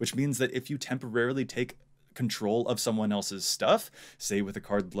control, which means that if you temporarily take control of someone else's stuff, say with a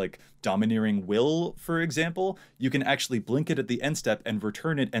card like Domineering Will, for example, you can actually blink it at the end step and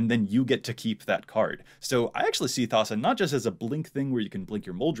return it, and then you get to keep that card. So I actually see Thassa not just as a blink thing where you can blink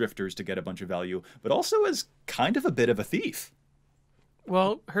your Mole Drifters to get a bunch of value, but also as kind of a bit of a thief.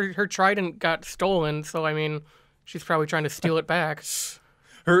 Well, her trident got stolen, so I mean, she's probably trying to steal it back.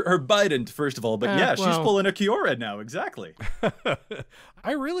 Her Bident, first of all, but yeah, she's well. pulling a Kiora now, exactly.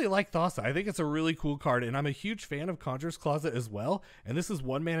 I really like Thassa. I think it's a really cool card, and I'm a huge fan of Conjurer's Closet as well. And this is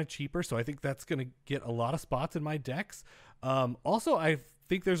 1 mana cheaper, so I think that's going to get a lot of spots in my decks. Also, I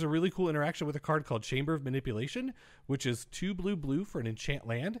think there's a really cool interaction with a card called Chamber of Manipulation, which is 2 blue for an enchant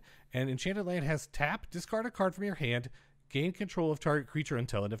land. And enchanted land has tap, discard a card from your hand, gain control of target creature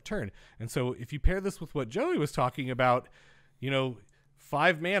until end of turn. And so if you pair this with what Joey was talking about,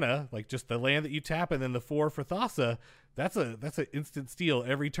 5 mana, like just the land that you tap, and then the 4 for Thassa, that's an instant steal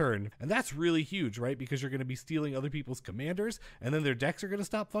every turn. And that's really huge, right? Because you're going to be stealing other people's commanders, and then their decks are going to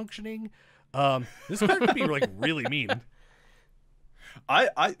stop functioning. This card could be like really mean.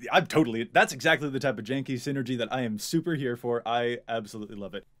 I'm totally, that's exactly the type of janky synergy that I am super here for. I absolutely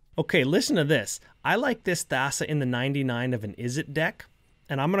love it. Okay, listen to this. I like this Thassa in the 99 of an Izzet deck,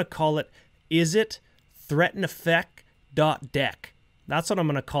 and I'm going to call it Izzet Threaten Effect .deck. That's what I'm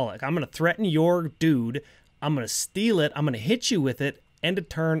going to call it. I'm going to threaten your dude. I'm going to steal it. I'm going to hit you with it. End of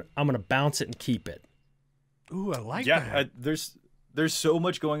turn, I'm going to bounce it and keep it. Ooh, I like that. Yeah, there's so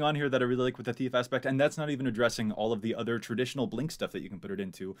much going on here that I really like with the thief aspect, and that's not even addressing all of the other traditional blink stuff that you can put it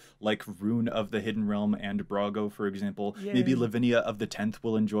into, like Rune of the Hidden Realm and Brago, for example. Yay. Maybe Lavinia of the 10th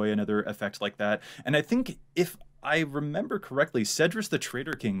will enjoy another effect like that. And I think if I remember correctly, Cedrus the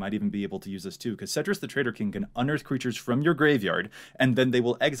Traitor King might even be able to use this too, because Cedrus the Traitor King can unearth creatures from your graveyard, and then they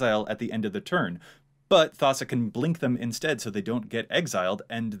will exile at the end of the turn. But Thassa can blink them instead so they don't get exiled,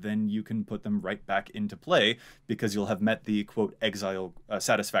 and then you can put them right back into play because you'll have met the, quote, exile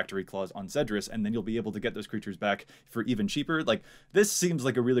satisfactory clause on Cedrus, and then you'll be able to get those creatures back for even cheaper. Like, this seems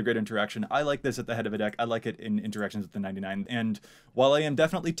like a really great interaction. I like this at the head of a deck. I like it in interactions with the 99. And while I am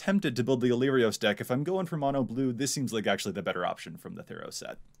definitely tempted to build the Illyrios deck, if I'm going for mono blue, this seems like actually the better option from the Theros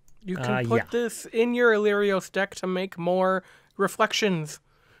set. You can put this in your Illyrios deck to make more reflections.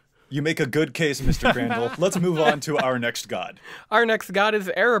 You make a good case, Mr. Crandall. Let's move on to our next god. Our next god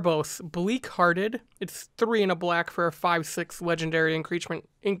is Erebos, Bleak-Hearted. It's 3 and a black for a 5/6 legendary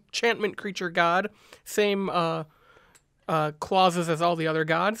enchantment creature god. Same clauses as all the other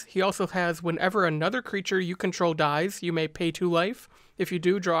gods. He also has whenever another creature you control dies, you may pay 2 life. If you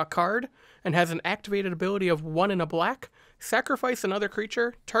do, draw a card, and has an activated ability of 1 and a black. Sacrifice another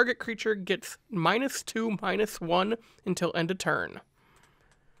creature. Target creature gets -2/-1 until end of turn.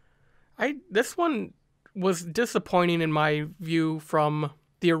 This one was disappointing in my view from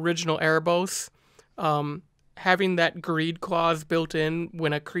the original Erebos. Having that greed clause built in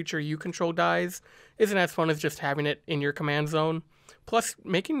when a creature you control dies isn't as fun as just having it in your command zone. Plus,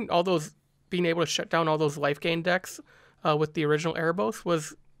 being able to shut down all those life gain decks with the original Erebos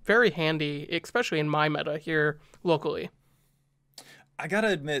was very handy, especially in my meta here locally. I gotta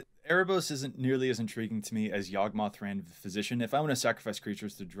admit, Erebos isn't nearly as intriguing to me as Yawgmoth Rand Physician. If I want to sacrifice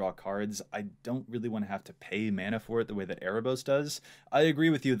creatures to draw cards, I don't really want to have to pay mana for it the way that Erebos does. I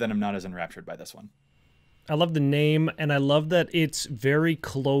agree with you that I'm not as enraptured by this one. I love the name, and I love that it's very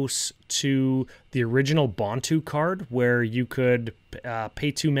close to the original Bontu card, where you could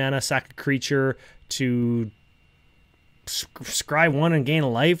pay 2 mana, sack a creature to scry 1 and gain a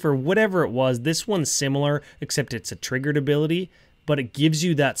life, or whatever it was. This one's similar, except it's a triggered ability, but it gives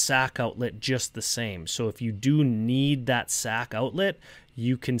you that sack outlet just the same. So if you do need that sack outlet,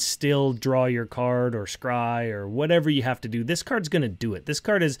 you can still draw your card or scry or whatever you have to do. This card's going to do it. This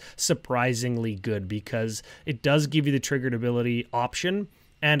card is surprisingly good because it does give you the triggered ability option,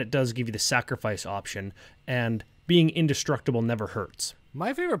 and it does give you the sacrifice option, and being indestructible never hurts.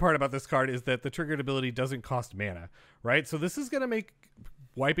 My favorite part about this card is that the triggered ability doesn't cost mana, right? So this is going to make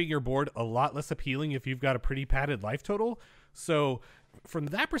wiping your board a lot less appealing if you've got a pretty padded life total. So from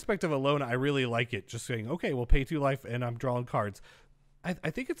that perspective alone, I really like it. Just saying, okay, we'll pay 2 life and I'm drawing cards.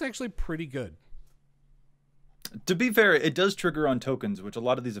 I think it's actually pretty good. To be fair, it does trigger on tokens, which a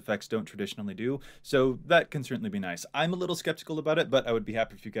lot of these effects don't traditionally do, so that can certainly be nice. I'm a little skeptical about it, but I would be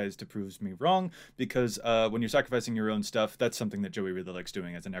happy for you guys to prove me wrong, because when you're sacrificing your own stuff, that's something that Joey really likes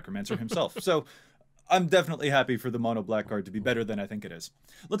doing as a necromancer himself. So I'm definitely happy for the mono black card to be better than I think it is.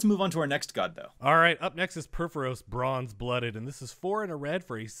 Let's move on to our next god, though. All right, up next is Perforos Bronze Blooded, and this is 4 and a red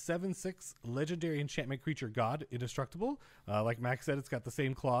for a 7/6 legendary enchantment creature god, indestructible. Like Max said, it's got the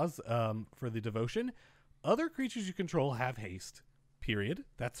same clause for the devotion. Other creatures you control have haste, period.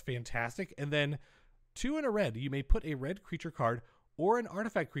 That's fantastic. And then 2 and a red, you may put a red creature card or an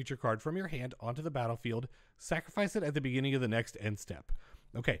artifact creature card from your hand onto the battlefield, sacrifice it at the beginning of the next end step.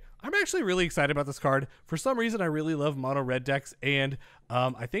 Okay, I'm actually really excited about this card. For some reason, I really love mono red decks, and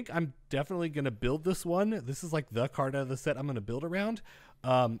I think I'm definitely going to build this one. This is like the card out of the set I'm going to build around.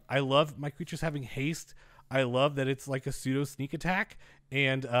 I love my creatures having haste. I love that it's like a pseudo sneak attack,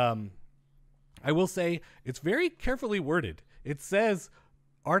 and I will say it's very carefully worded. It says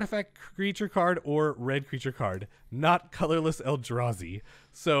artifact creature card or red creature card, not colorless Eldrazi.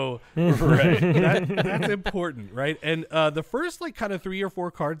 So that's important, right? And the first like kind of 3 or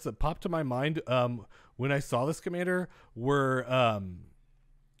 4 cards that popped to my mind when I saw this commander were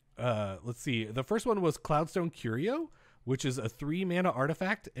let's see. The first one was Cloudstone Curio, which is a 3 mana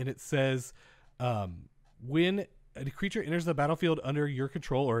artifact, and it says when a creature enters the battlefield under your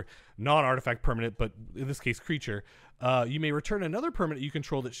control, or non-artifact permanent, but in this case creature, you may return another permanent you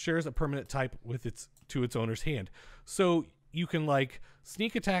control that shares a permanent type with its owner's hand. So you can like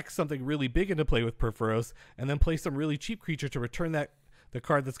sneak attack something really big into play with Perforos, and then play some really cheap creature to return the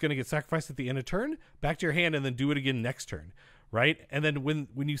card that's going to get sacrificed at the end of turn back to your hand, and then do it again next turn. Right? And then when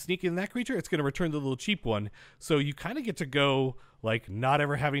you sneak in that creature, it's going to return the little cheap one. So you kind of get to go like not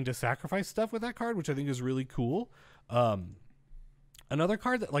ever having to sacrifice stuff with that card, which I think is really cool. Another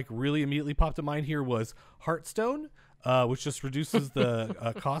card that like really immediately popped to mind here was Heartstone, which just reduces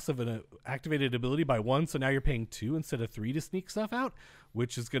the cost of an activated ability by 1. So now you're paying 2 instead of 3 to sneak stuff out,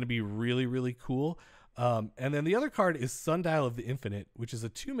 which is going to be really, really cool. And then the other card is Sundial of the Infinite, which is a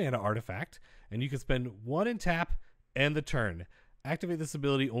 2 mana artifact, and you can spend 1 in tap and the turn. Activate this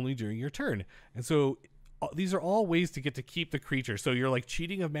ability only during your turn. And so these are all ways to get to keep the creature. So you're like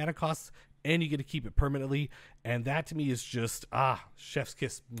cheating of mana costs, and you get to keep it permanently. And that to me is just, chef's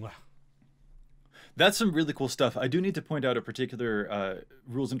kiss. Mwah. That's some really cool stuff. I do need to point out a particular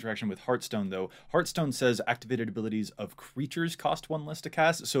rules interaction with Heartstone, though. Heartstone says activated abilities of creatures cost 1 less to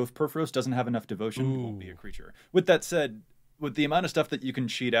cast, so if Perforos doesn't have enough devotion, it won't be a creature. With that said, with the amount of stuff that you can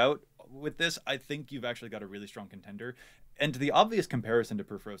cheat out with this, I think you've actually got a really strong contender. And the obvious comparison to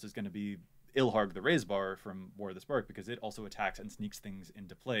Perforos is going to be Ilharg the Razebar from War of the Spark, because it also attacks and sneaks things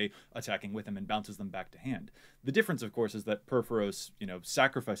into play, attacking with them and bounces them back to hand. The difference, of course, is that Perforos,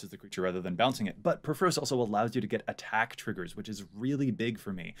 sacrifices the creature rather than bouncing it, but Perforos also allows you to get attack triggers, which is really big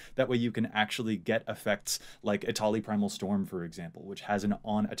for me. That way you can actually get effects like Etali Primal Storm, for example, which has an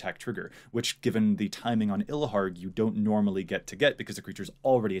on-attack trigger, which, given the timing on Ilharg, you don't normally get because the creature's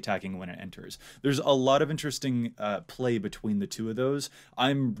already attacking when it enters. There's a lot of interesting play between the two of those.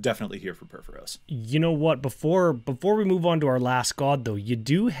 I'm definitely here for Perforos. You know what? Before we move on to our last god, though, you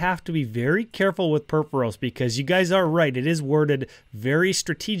do have to be very careful with Perforos, because you guys are right. It is worded very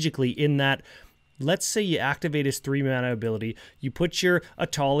strategically in that, let's say you activate his 3 mana ability, you put your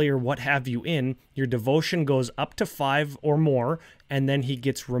Etali or what have you in, your devotion goes up to 5 or more, and then he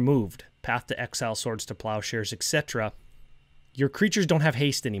gets removed. Path to Exile, Swords to Plowshares, etc. Your creatures don't have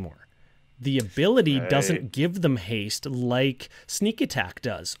haste anymore. The ability doesn't give them haste like Sneak Attack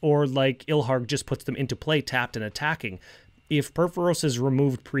does, or like Ilharg just puts them into play tapped and attacking. If Perforos is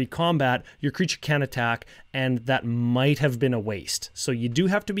removed pre-combat, your creature can attack, and that might have been a waste. So you do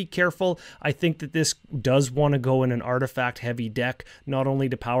have to be careful. I think that this does want to go in an artifact-heavy deck, not only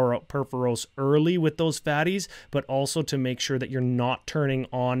to power up Perforos early with those fatties, but also to make sure that you're not turning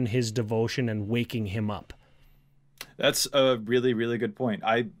on his devotion and waking him up. That's a really, really good point.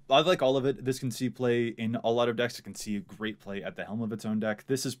 I like all of it. This can see play in a lot of decks. It can see great play at the helm of its own deck.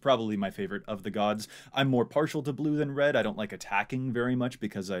 This is probably my favorite of the gods. I'm more partial to blue than red. I don't like attacking very much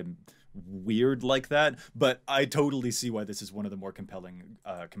because I'm weird like that, but I totally see why this is one of the more compelling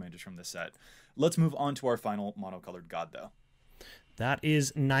commanders from this set. Let's move on to our final monocolored god, though. That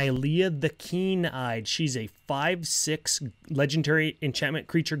is Nylea the Keen-Eyed. She's a 5/6 legendary enchantment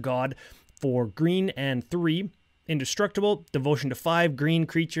creature god for green and 3. Indestructible, devotion to 5, green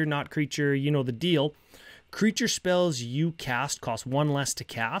creature, not creature, you know the deal. Creature spells you cast cost 1 less to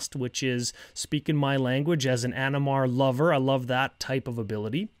cast, which is, speaking my language as an Animar lover, I love that type of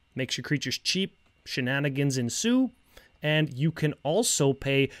ability. Makes your creatures cheap, shenanigans ensue, And you can also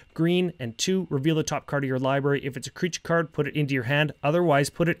pay green and 2, reveal the top card of your library. If it's a creature card, put it into your hand. Otherwise,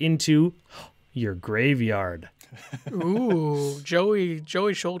 put it into your graveyard. Ooh, Joey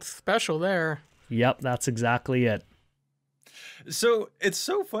Schultz special there. Yep, that's exactly it. So it's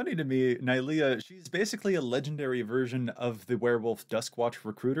so funny to me, Nylea, she's basically a legendary version of the Werewolf Duskwatch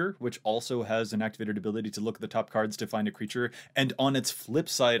Recruiter, which also has an activated ability to look at the top cards to find a creature, and on its flip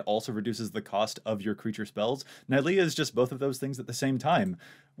side also reduces the cost of your creature spells. Nylea is just both of those things at the same time.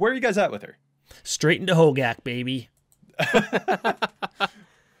 Where are you guys at with her? Straight into Hogak, baby.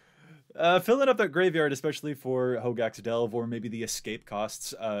 Filling up that graveyard, especially for Hogak's Delve, or maybe the escape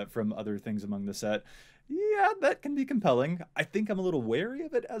costs from other things among the set. Yeah, that can be compelling. I think I'm a little wary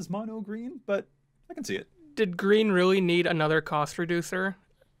of it as mono green, but I can see it. Did green really need another cost reducer?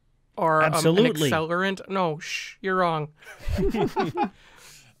 Or an Absolutely. accelerant? No, you're wrong.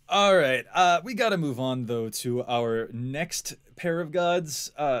 All right, we got to move on, though, to our next pair of gods.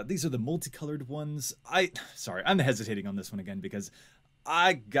 These are the multicolored ones. I'm hesitating on this one again because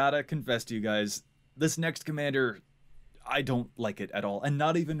I gotta confess to you guys, this next commander, I don't like it at all, and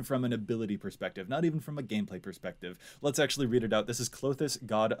not even from an ability perspective, not even from a gameplay perspective. Let's actually read it out. This is Klothys,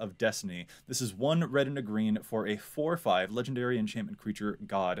 God of Destiny. This is 1 red and a green for a 4/5 legendary enchantment creature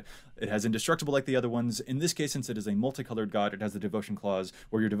god. It has indestructible like the other ones. In this case, since it is a multicolored god, it has the devotion clause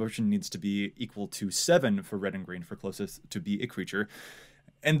where your devotion needs to be equal to 7 for red and green for Klothys to be a creature.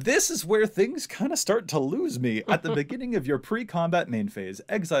 And this is where things kind of start to lose me. At the beginning of your pre-combat main phase,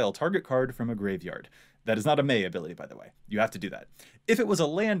 exile target card from a graveyard. That is not a May ability, by the way. You have to do that. If it was a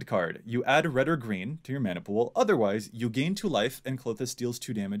land card, you add red or green to your mana pool. Otherwise, you gain 2 life and Klothys deals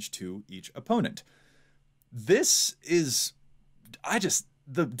 2 damage to each opponent. This is...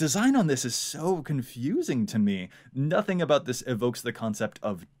 The design on this is so confusing to me. Nothing about this evokes the concept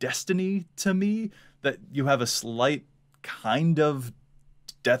of destiny to me. That you have a slight kind of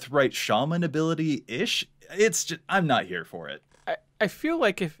Deathrite Shaman ability-ish. It's just... I'm not here for it. I feel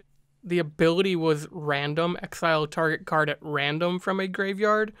like if the ability was random, exile target card at random from a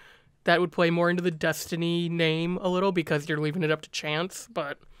graveyard, that would play more into the Destiny name a little because you're leaving it up to chance.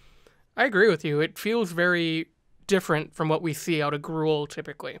 But I agree with you. It feels very different from what we see out of Gruul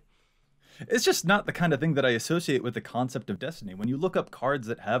typically. It's just not the kind of thing that I associate with the concept of destiny. When you look up cards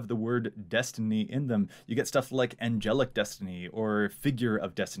that have the word destiny in them, you get stuff like Angelic Destiny or Figure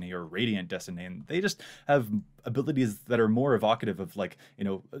of Destiny or Radiant Destiny, and they just have abilities that are more evocative of, like, you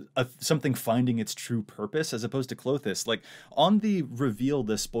know, something finding its true purpose as opposed to Klothys. Like, on the reveal,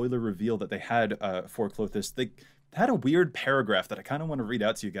 the spoiler reveal that they had for Klothys, they had a weird paragraph that I kind of want to read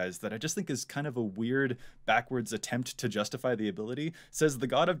out to you guys that I just think is kind of a weird backwards attempt to justify the ability. It says, the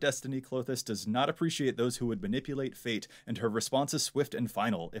god of destiny, Klothys, does not appreciate those who would manipulate fate, and her response is swift and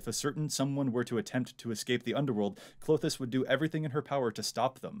final. If a certain someone were to attempt to escape the underworld, Klothys would do everything in her power to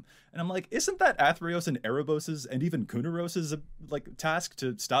stop them. And I'm like, isn't that Athreos and Erebos's and even Kuneros's like task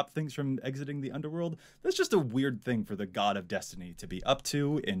to stop things from exiting the underworld? That's just a weird thing for the god of destiny to be up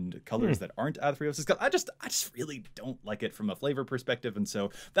to in colors that aren't Athreos's. I just really don't like it from a flavor perspective, and so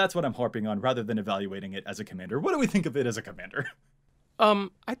that's what I'm harping on rather than evaluating it as a commander. What do we think of it as a commander?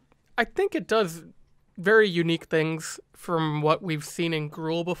 I think it does very unique things from what we've seen in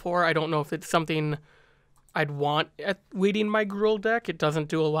Gruul before. I don't know if it's something I'd want at leading my Gruul deck. It doesn't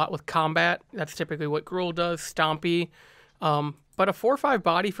do a lot with combat. That's typically what Gruul does, stompy. But a 4/5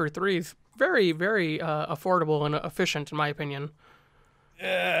 body for 3 is very, very affordable and efficient in my opinion.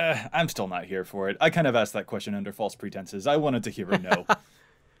 I'm still not here for it. I kind of asked that question under false pretenses. I wanted to hear a no.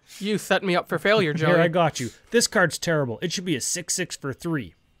 You set me up for failure, Joey. Here, I got you. This card's terrible. It should be a 6/6 for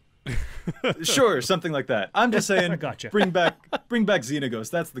 3. Sure, something like that. I'm just saying, I gotcha. bring back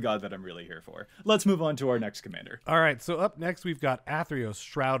Xenagos. That's the god that I'm really here for. Let's move on to our next commander. All right, so up next we've got Athreos,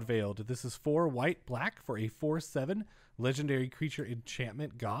 Shroud Veiled. This is 4 white, black for a 4/7 legendary creature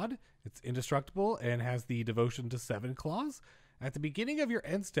enchantment god. It's indestructible and has the devotion to 7 clause. At the beginning of your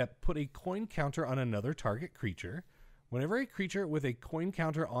end step, put a coin counter on another target creature. Whenever a creature with a coin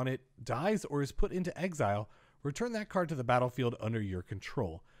counter on it dies or is put into exile, return that card to the battlefield under your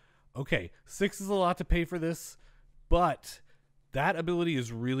control. Okay, 6 is a lot to pay for this, but that ability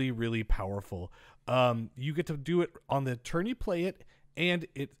is really, really powerful. You get to do it on the turn you play it, and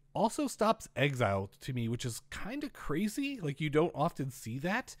it also stops exile to me, which is kind of crazy. Like, you don't often see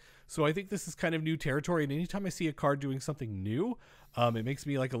that. So I think this is kind of new territory. And anytime I see a card doing something new, it makes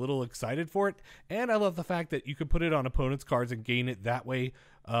me like a little excited for it. And I love the fact that you can put it on opponents' cards and gain it that way,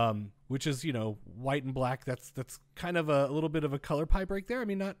 which is, you know, white and black. That's kind of a little bit of a color pie break there. I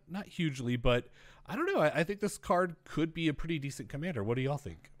mean, not hugely, but I don't know. I think this card could be a pretty decent commander. What do y'all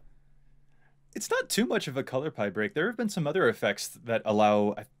think? It's not too much of a color pie break. There have been some other effects that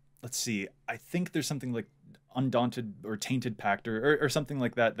allow, let's see, I think there's something like Undaunted or Tainted Pact or something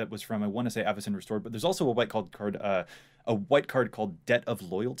like that was from, I want to say, Avacyn Restored, but there's also a white card called Debt of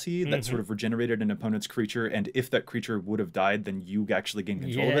Loyalty that sort of regenerated an opponent's creature, and if that creature would have died, then you actually gain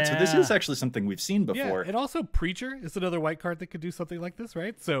control of it. So this is actually something we've seen before. Yeah, and also Preacher is another white card that could do something like this,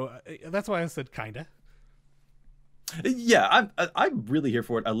 right? So that's why I said kinda. Yeah, I'm really here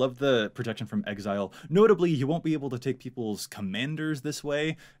for it. I love the protection from exile. Notably, you won't be able to take people's commanders this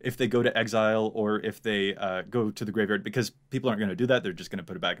way if they go to exile or if they go to the graveyard, because people aren't going to do that. They're just going to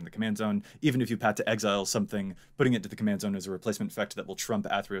put it back in the command zone. Even if you pat to exile something, putting it to the command zone is a replacement effect that will trump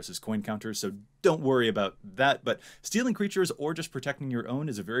Athreos' coin counter, so don't worry about that. But stealing creatures or just protecting your own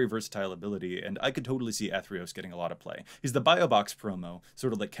is a very versatile ability, and I could totally see Athreos getting a lot of play. He's the Biobox promo,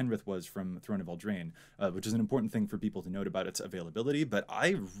 sort of like Kenrith was from Throne of Eldraine, which is an important thing for people to note about its availability, but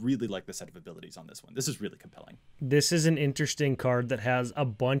I really like the set of abilities on this one. This is really compelling. This is an interesting card that has a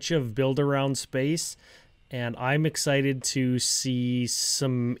bunch of build around space, and I'm excited to see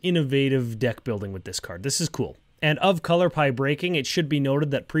some innovative deck building with this card. This is cool. And of color pie breaking, it should be noted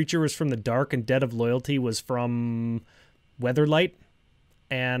that Preacher was from the Dark and Debt of Loyalty was from Weatherlight,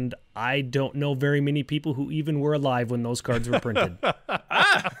 and I don't know very many people who even were alive when those cards were printed.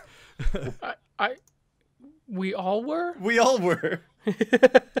 We all were? We all were.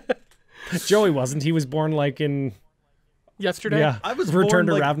 Joey wasn't. He was born like in... Yesterday? Yeah, I was Return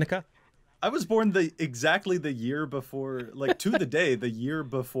to born, Ravnica. I was born exactly the year before, like to the day, the year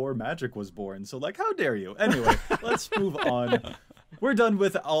before Magic was born. So like, how dare you? Anyway, let's move on. We're done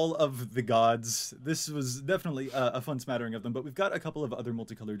with all of the gods. This was definitely a fun smattering of them, but we've got a couple of other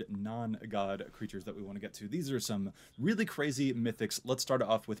multicolored non-god creatures that we want to get to. These are some really crazy mythics. Let's start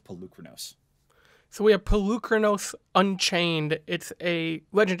off with Polukranos. So we have Polukranos Unchained. It's a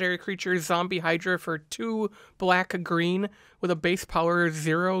legendary creature, zombie hydra for 2 black-green with a base power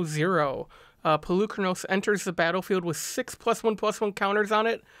 0/0. Polukranos enters the battlefield with 6 +1/+1 counters on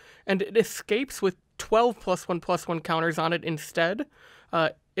it, and it escapes with 12 +1/+1 counters on it instead.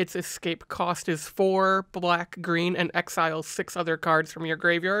 Its escape cost is 4 black-green and exiles 6 other cards from your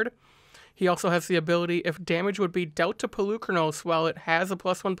graveyard. He also has the ability, if damage would be dealt to Polukranos while it has a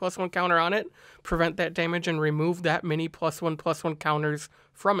 +1/+1 counter on it, prevent that damage and remove that many +1/+1 counters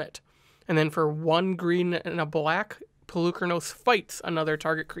from it. And then for 1 green and a black, Polukranos fights another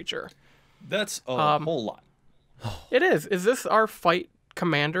target creature. That's a whole lot. It is. Is this our fight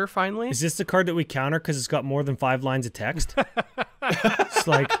commander finally? Is this the card that we counter because it's got more than 5 lines of text? It's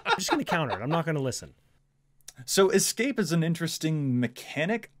like, I'm just going to counter it. I'm not going to listen. So escape is an interesting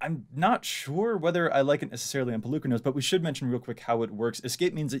mechanic. I'm not sure whether I like it necessarily on Polukranos, but we should mention real quick how it works.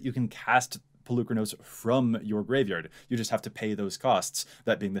 Escape means that you can cast Polukranos from your graveyard. You just have to pay those costs,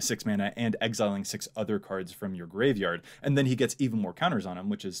 that being the 6 mana and exiling 6 other cards from your graveyard. And then he gets even more counters on him,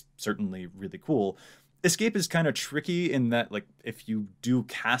 which is certainly really cool. Escape is kind of tricky in that, like, if you do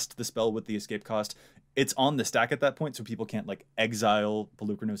cast the spell with the escape cost, it's on the stack at that point, so people can't like exile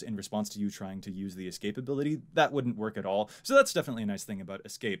Polukranos in response to you trying to use the escape ability. That wouldn't work at all. So that's definitely a nice thing about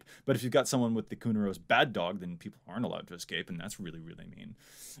escape. But if you've got someone with the Kunaros Bad Dog, then people aren't allowed to escape, and that's really, really mean.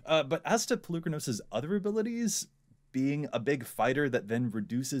 But as to Polukranos' other abilities, being a big fighter that then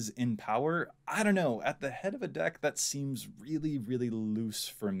reduces in power, I don't know. At the head of a deck, that seems really, really loose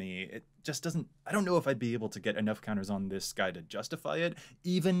for me. It just doesn't... I don't know if I'd be able to get enough counters on this guy to justify it,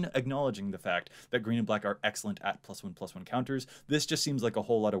 even acknowledging the fact that green and black are excellent at +1/+1 counters. This just seems like a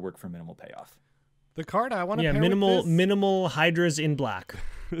whole lot of work for minimal payoff. The card I want to pair minimal hydras in black.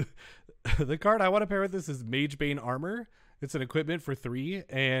 The card I want to pair with this is Magebane Armor. It's an equipment for 3,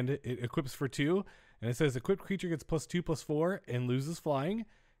 and it equips for 2. And it says equipped creature gets +2/+4 and loses flying,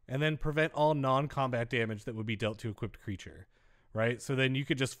 and then prevent all non-combat damage that would be dealt to equipped creature. Right? So then you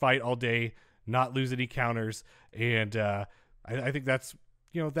could just fight all day, not lose any counters, and I think that's,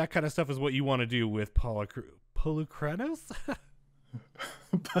 you know, that kind of stuff is what you want to do with Polukranos.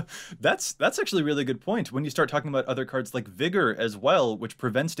 That's actually a really good point. When you start talking about other cards like Vigor as well, which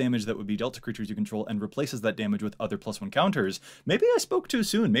prevents damage that would be dealt to creatures you control and replaces that damage with other +1 counters, maybe I spoke too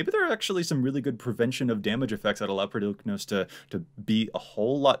soon. Maybe there are actually some really good prevention of damage effects that allow Polukranos to be a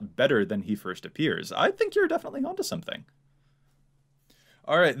whole lot better than he first appears. I think you're definitely onto something.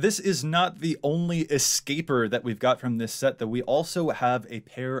 All right, this is not the only escaper that we've got from this set, though. We also have a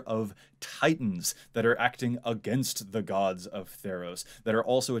pair of titans that are acting against the gods of Theros that are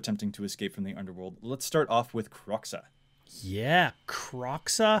also attempting to escape from the underworld. Let's start off with Kroxa. Yeah,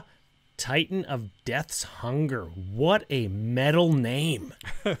 Kroxa, Titan of Death's Hunger. What a metal name.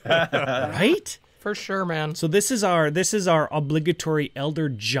 Right? For sure, man. So this is our obligatory Elder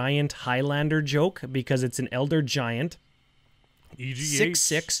Giant Highlander joke, because it's an Elder Giant. EGH.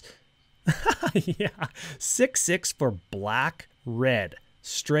 6/6. Yeah. 6/6 for black red.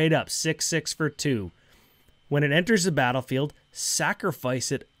 Straight up 6/6 for 2. When it enters the battlefield,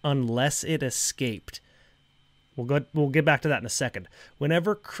 sacrifice it unless it escaped. We'll get back to that in a second.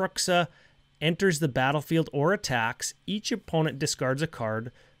 Whenever Cruxa enters the battlefield or attacks, each opponent discards a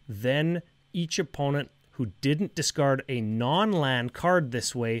card. Then each opponent who didn't discard a non-land card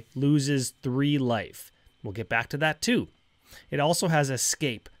this way loses 3 life. We'll get back to that too. It also has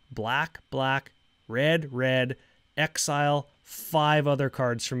escape. Black, black, red, red, exile, 5 other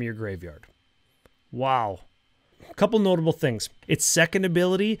cards from your graveyard. Wow. A couple notable things. Its second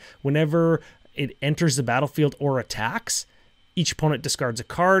ability, whenever it enters the battlefield or attacks, each opponent discards a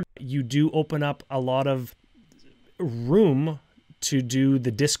card. You do open up a lot of room to do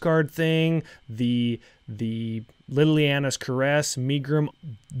the discard thing, the Liliana's Caress, Megrim.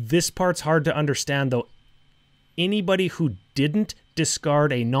 This part's hard to understand, though. Anybody who didn't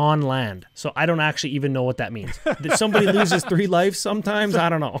discard a non-land. So I don't actually even know what that means. That somebody loses 3 life sometimes? I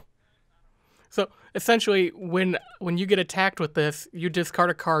don't know. So essentially, when you get attacked with this, you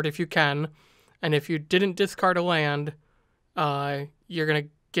discard a card if you can, and if you didn't discard a land, you're gonna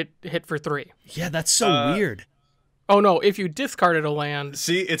get hit for 3. Yeah, that's so weird. Oh no, if you discarded a land.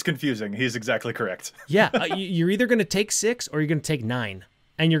 See, it's confusing. He's exactly correct. Yeah, you're either going to take 6 or you're going to take 9,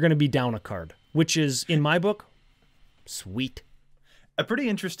 and you're going to be down a card, which is, in my book, sweet. A pretty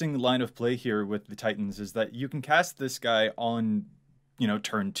interesting line of play here with the Titans is that you can cast this guy on,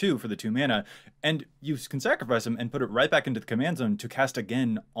 turn 2 for the 2 mana, and you can sacrifice him and put it right back into the command zone to cast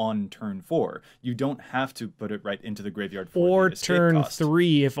again on turn 4. You don't have to put it right into the graveyard for or the escape turn cost.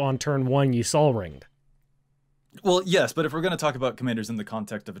 3 if on turn 1 you Sol Ringed. Well, yes, but if we're going to talk about commanders in the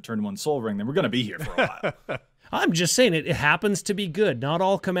context of a turn 1 Soul Ring, then we're going to be here for a while. I'm just saying it happens to be good. Not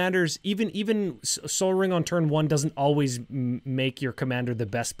all commanders, even Soul Ring on turn 1 doesn't always make your commander the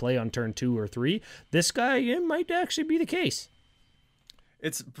best play on turn 2 or 3. This guy, it might actually be the case.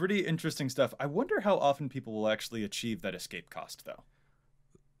 It's pretty interesting stuff. I wonder how often people will actually achieve that escape cost, though.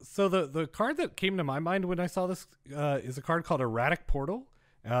 So the card that came to my mind when I saw this is a card called Erratic Portal.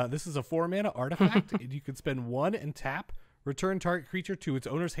 This is a 4-mana artifact, and you can spend 1 and tap, return target creature to its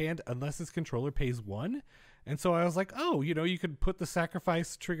owner's hand unless its controller pays 1. And so I was like, oh, you could put the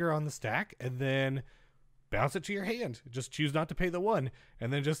sacrifice trigger on the stack and then bounce it to your hand. Just choose not to pay the 1,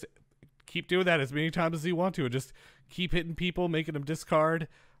 and then just keep doing that as many times as you want to, and just keep hitting people, making them discard.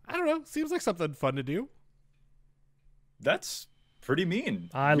 I don't know. Seems like something fun to do. That's pretty mean.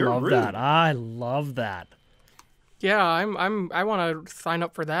 You're love rude. That. I love that. Yeah, I want to sign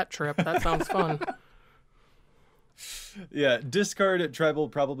up for that trip. That sounds fun. Yeah, discard at Tribal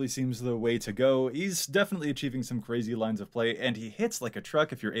probably seems the way to go. He's definitely achieving some crazy lines of play, and he hits like a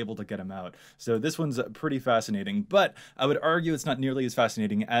truck if you're able to get him out. So this one's pretty fascinating, but I would argue it's not nearly as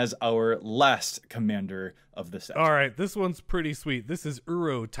fascinating as our last commander of the set. All right, this one's pretty sweet. This is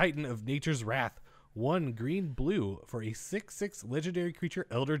Uro, Titan of Nature's Wrath. 1 green-blue for a 6/6 legendary creature,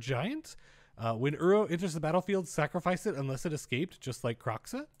 Elder Giant. When Uro enters the battlefield, sacrifice it unless it escaped, just like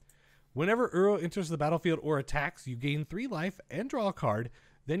Cruxa. Whenever Uro enters the battlefield or attacks, you gain 3 life and draw a card.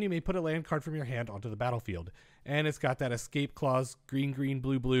 Then you may put a land card from your hand onto the battlefield. And it's got that escape clause, green, green,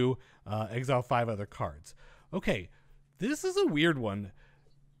 blue, blue, exile 5 other cards. Okay, this is a weird one.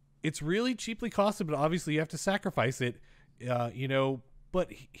 It's really cheaply costed, but obviously you have to sacrifice it,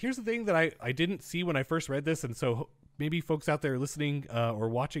 But here's the thing that I didn't see when I first read this, and so maybe folks out there listening or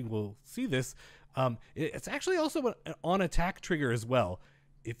watching will see this. It's actually also an on-attack trigger as well.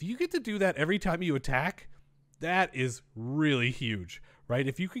 If you get to do that every time you attack, that is really huge, right?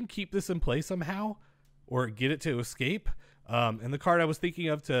 If you can keep this in play somehow or get it to escape, and the card I was thinking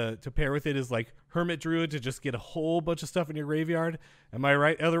of to pair with it is like Hermit Druid to just get a whole bunch of stuff in your graveyard. Am I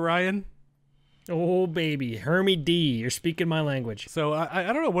right, Elder Ryan? Oh, baby. Hermie D. You're speaking my language. So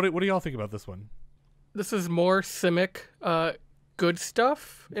I don't know. What do y'all think about this one? This is more Simic good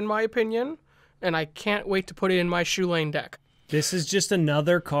stuff, in my opinion, and I can't wait to put it in my Shoelane deck. This is just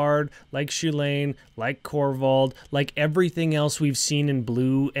another card like Shoelane, like Corvald, like everything else we've seen in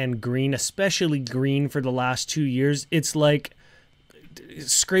blue and green, especially green for the last 2 years. It's like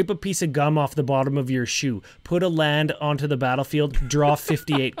scrape a piece of gum off the bottom of your shoe, put a land onto the battlefield, draw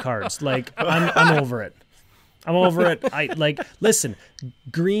 58 cards. Like, I'm over it. I'm over it. Listen,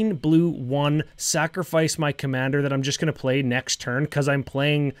 green, blue, 1, sacrifice my commander that I'm just going to play next turn because I'm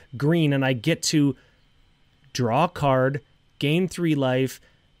playing green and I get to draw a card, gain 3 life,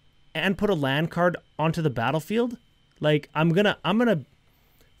 and put a land card onto the battlefield. Like, I'm gonna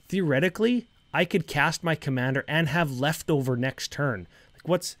theoretically, I could cast my commander and have leftover next turn.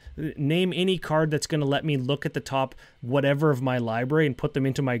 Name any card that's going to let me look at the top whatever of my library and put them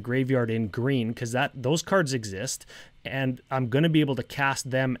into my graveyard in green, because those cards exist, and I'm going to be able to cast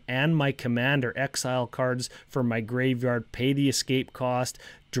them and my commander, exile cards from my graveyard, pay the escape cost,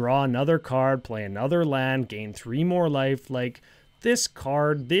 draw another card, play another land, gain 3 more life. Like, this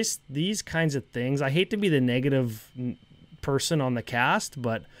card, these kinds of things. I hate to be the negative person on the cast,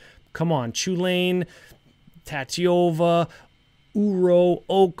 but come on, Chulane, Tatyova, Uro,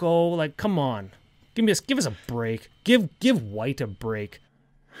 Oko, like, come on. Give us a break. Give White a break.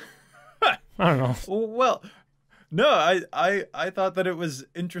 I don't know. Well, no, I thought that it was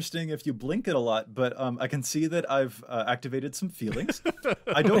interesting if you blink it a lot, but I can see that I've activated some feelings.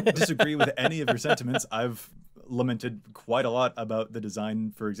 I don't disagree with any of your sentiments. I've lamented quite a lot about the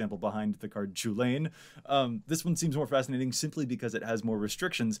design, for example, behind the card Chulane. This one seems more fascinating simply because it has more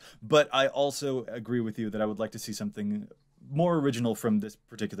restrictions, but I also agree with you that I would like to see something more original from this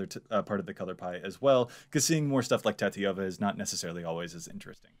particular part of the color pie as well, because seeing more stuff like Tatyova is not necessarily always as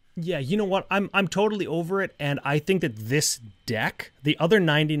interesting. Yeah, you know what? I'm totally over it, and I think that this deck, the other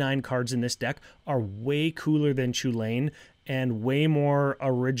 99 cards in this deck, are way cooler than Chulane and way more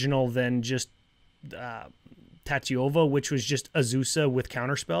original than just Tatyova, which was just Azusa with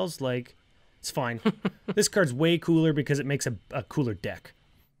counterspells. Like, it's fine. This card's way cooler because it makes a cooler deck.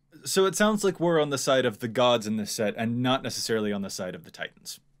 So it sounds like we're on the side of the gods in this set and not necessarily on the side of the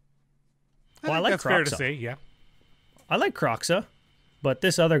Titans. Well, I like that's Kroxa. fair to say, yeah. I like Kroxa, but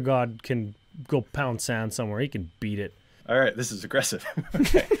this other god can go pound sand somewhere. He can beat it. All right, this is aggressive.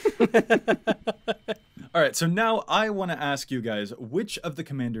 Okay. All right, so now I want to ask you guys, which of the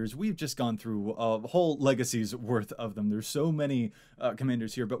commanders, we've just gone through a whole legacy's worth of them. There's so many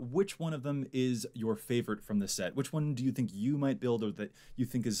commanders here, but which one of them is your favorite from the set? Which one do you think you might build or that you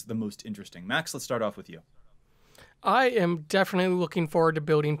think is the most interesting? Max, let's start off with you. I am definitely looking forward to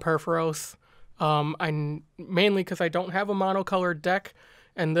building Perforos. Mainly because I don't have a monocolored deck,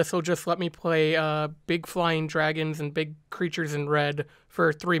 and this will just let me play big flying dragons and big creatures in red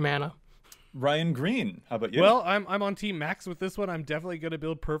for 3 mana. Ryan Green, how about you? Well, I'm on Team Max with this one. I'm definitely going to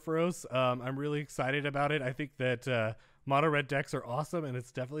build Perforos. I'm really excited about it. I think that mono red decks are awesome, and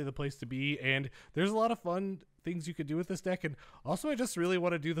it's definitely the place to be. And there's a lot of fun things you could do with this deck. And also, I just really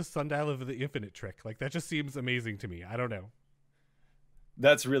want to do the Sundial of the Infinite trick. Like, that just seems amazing to me. I don't know.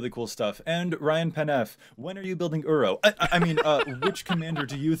 That's really cool stuff. And Ryan Penef, when are you building Uro? I mean, which commander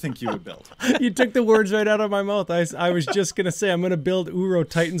do you think you would build? You took the words right out of my mouth. I was just going to say I'm going to build Uro,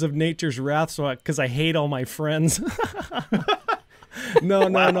 Titans of Nature's Wrath, because I hate all my friends. No.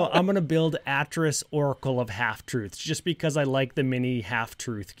 I'm going to build Atris, Oracle of Half-Truths, just because I like the mini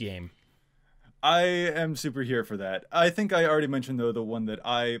Half-Truth game. I am super here for that. I think I already mentioned, though, the one that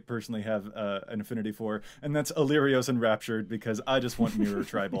I personally have an affinity for, and that's Illyrios Enraptured, because I just want Mirror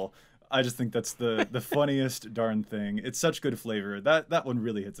Tribal. I just think that's the funniest darn thing. It's such good flavor. That one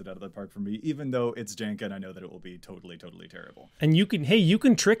really hits it out of the park for me, even though it's jank and I know that it will be totally, totally terrible. And you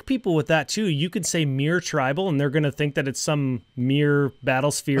can trick people with that, too. You can say Mirror Tribal, and they're going to think that it's some Mirror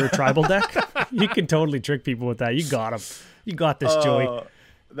Battlesphere tribal deck. You can totally trick people with that. You got them. You got this, Joey.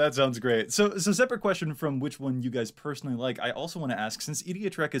 That sounds great. So separate question from which one you guys personally like. I also want to ask, since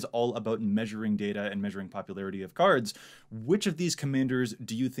EDHREC is all about measuring data and measuring popularity of cards, which of these commanders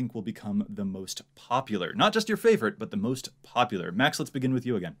do you think will become the most popular? Not just your favorite, but the most popular. Max, let's begin with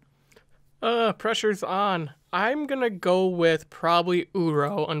you again. Pressure's on. I'm gonna go with probably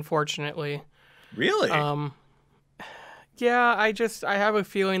Uro, unfortunately. Really? Yeah, I have a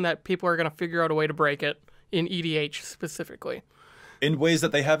feeling that people are gonna figure out a way to break it in EDH specifically. In ways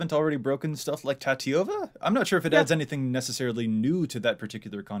that they haven't already broken stuff like Tatyova? I'm not sure if it adds anything necessarily new to that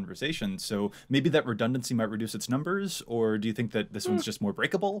particular conversation, so maybe that redundancy might reduce its numbers, or do you think that this one's just more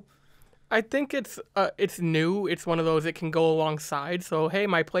breakable? I think it's new. It's one of those it can go alongside. So, hey,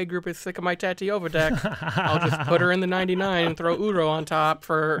 my play group is sick of my Tatyova deck. I'll just put her in the 99 and throw Uro on top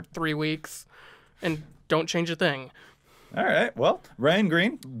for 3 weeks and don't change a thing. All right. Well, Ryan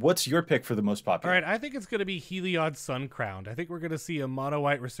Green, what's your pick for the most popular? All right. I think it's going to be Heliod Suncrowned. I think we're going to see a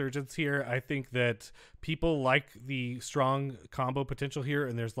mono-white resurgence here. I think that people like the strong combo potential here,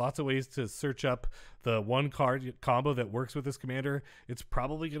 and there's lots of ways to search up the one card combo that works with this commander. It's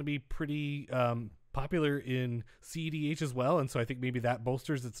probably going to be pretty popular in CEDH as well, and so I think maybe that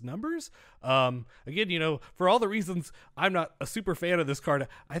bolsters its numbers. Again, for all the reasons I'm not a super fan of this card,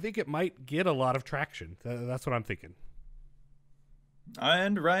 I think it might get a lot of traction. That's what I'm thinking.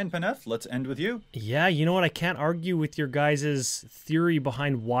 And Ryan Penef, let's end with you. Yeah, you know what? I can't argue with your guys' theory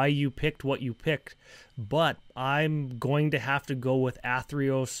behind why you picked what you picked, but I'm going to have to go with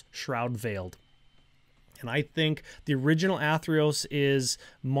Athreos Shroud Veiled. And I think the original Athreos is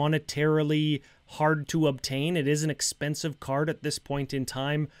monetarily hard to obtain. It is an expensive card at this point in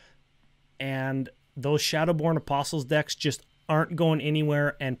time. And those Shadowborn Apostles decks just aren't going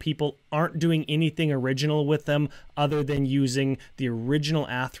anywhere, and people aren't doing anything original with them other than using the original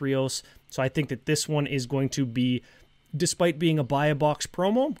Athreos. So I think that this one is going to be, despite being a buy a box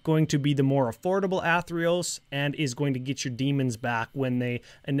promo, going to be the more affordable Athreos and is going to get your demons back when they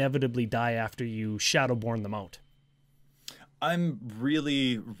inevitably die after you Shadowborn them out. I'm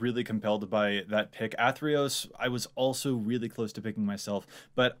really, really compelled by that pick. Athreos, I was also really close to picking myself,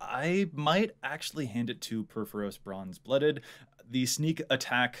 but I might actually hand it to Purphoros Bronze-Blooded. The sneak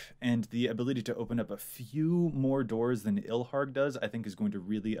attack and the ability to open up a few more doors than Ilharg does, I think is going to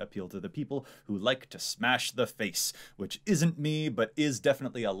really appeal to the people who like to smash the face, which isn't me, but is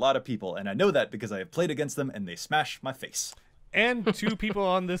definitely a lot of people. And I know that because I have played against them and they smash my face. And 2 people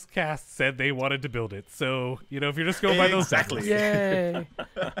on this cast said they wanted to build it. So, you know, if you're just going by those Exactly. Yay.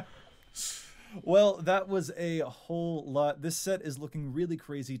 Well, that was a whole lot. This set is looking really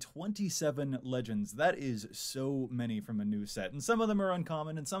crazy. 27 legends. That is so many from a new set. And some of them are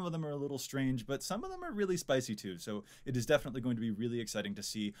uncommon and some of them are a little strange, but some of them are really spicy too. So it is definitely going to be really exciting to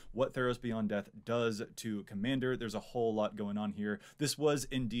see what Theros Beyond Death does to Commander. There's a whole lot going on here. This was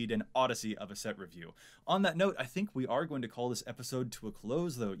indeed an odyssey of a set review. On that note, I think we are going to call this episode to a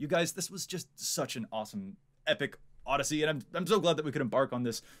close though. You guys, this was just such an awesome, epic odyssey, and I'm so glad that we could embark on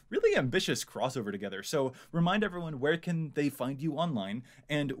this really ambitious crossover together. So remind everyone, where can they find you online,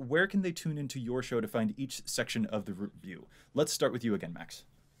 and where can they tune into your show to find each section of the review? Let's start with you again, Max.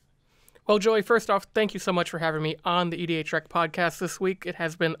 Well, Joey, first off, thank you so much for having me on the EDHREC podcast this week. It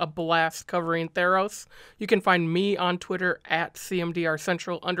has been a blast covering Theros. You can find me on Twitter at CMDR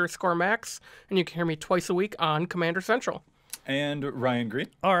Central _Max, and you can hear me twice a week on Commander Central. And Ryan Green.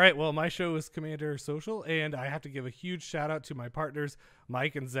 All right, well, my show is Commander Social, and I have to give a huge shout out to my partners,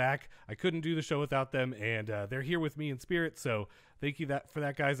 Mike and Zach. I couldn't do the show without them, and they're here with me in spirit, so thank you for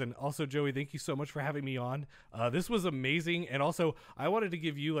that, guys. And also, Joey, thank you so much for having me on. This was amazing, and also, I wanted to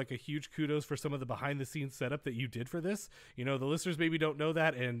give you like a huge kudos for some of the behind-the-scenes setup that you did for this. You know, the listeners maybe don't know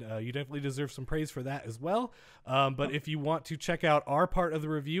that, and you definitely deserve some praise for that as well. But if you want to check out our part of the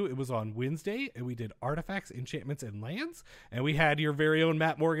review, it was on Wednesday, and we did artifacts, enchantments, and lands, and we had your very own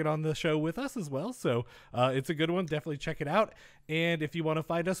Matt Morgan on the show with us as well, so it's a good one. Definitely check it out. And if you want to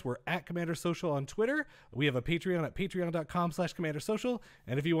find us, we're at Commander Social on Twitter. We have a Patreon at patreon.com/CommanderSocial.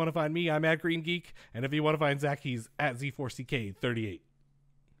 And if you want to find me, I'm at Green Geek. And if you want to find Zach, he's at Z4CK38.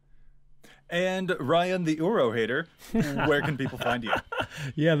 And Ryan, the Uro hater, where can people find you?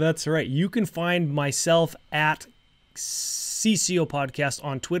 Yeah, that's right. You can find myself at CCO Podcast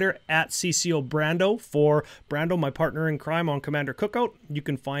on Twitter, at CCO Brando for Brando, my partner in crime on Commander Cookout. You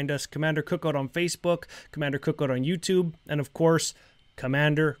can find us Commander Cookout on Facebook, Commander Cookout on YouTube, and of course,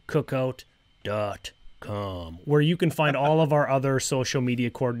 CommanderCookout.com, where you can find all of our other social media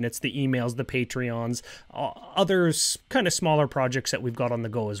coordinates, the emails, the Patreons, others kind of smaller projects that we've got on the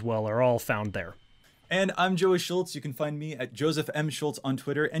go as well are all found there. And I'm Joey Schultz. You can find me at Joseph M. Schultz on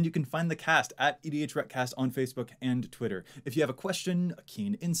Twitter, and you can find the cast at EDHRECast on Facebook and Twitter. If you have a question, a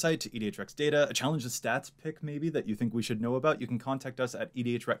keen insight to EDHREC's data, a challenge the stats pick maybe that you think we should know about, you can contact us at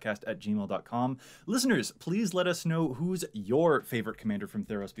EDHRECast@gmail.com. Listeners, please let us know who's your favorite commander from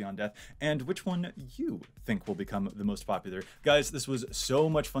Theros Beyond Death, and which one you think will become the most popular. Guys, this was so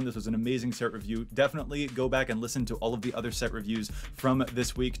much fun. This was an amazing set review. Definitely go back and listen to all of the other set reviews from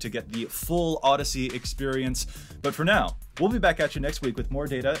this week to get the full Odyssey experience. But for now, we'll be back at you next week with more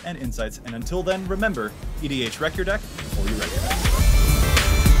data and insights. And until then, remember, EDHREC your deck before you wreck your deck.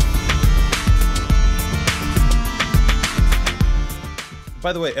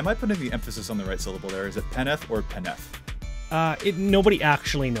 By the way, am I putting the emphasis on the right syllable there? Is it Peneth or Peneth? Nobody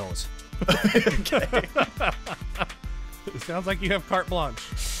actually knows. Okay. It sounds like you have carte blanche.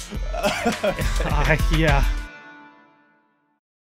 Yeah.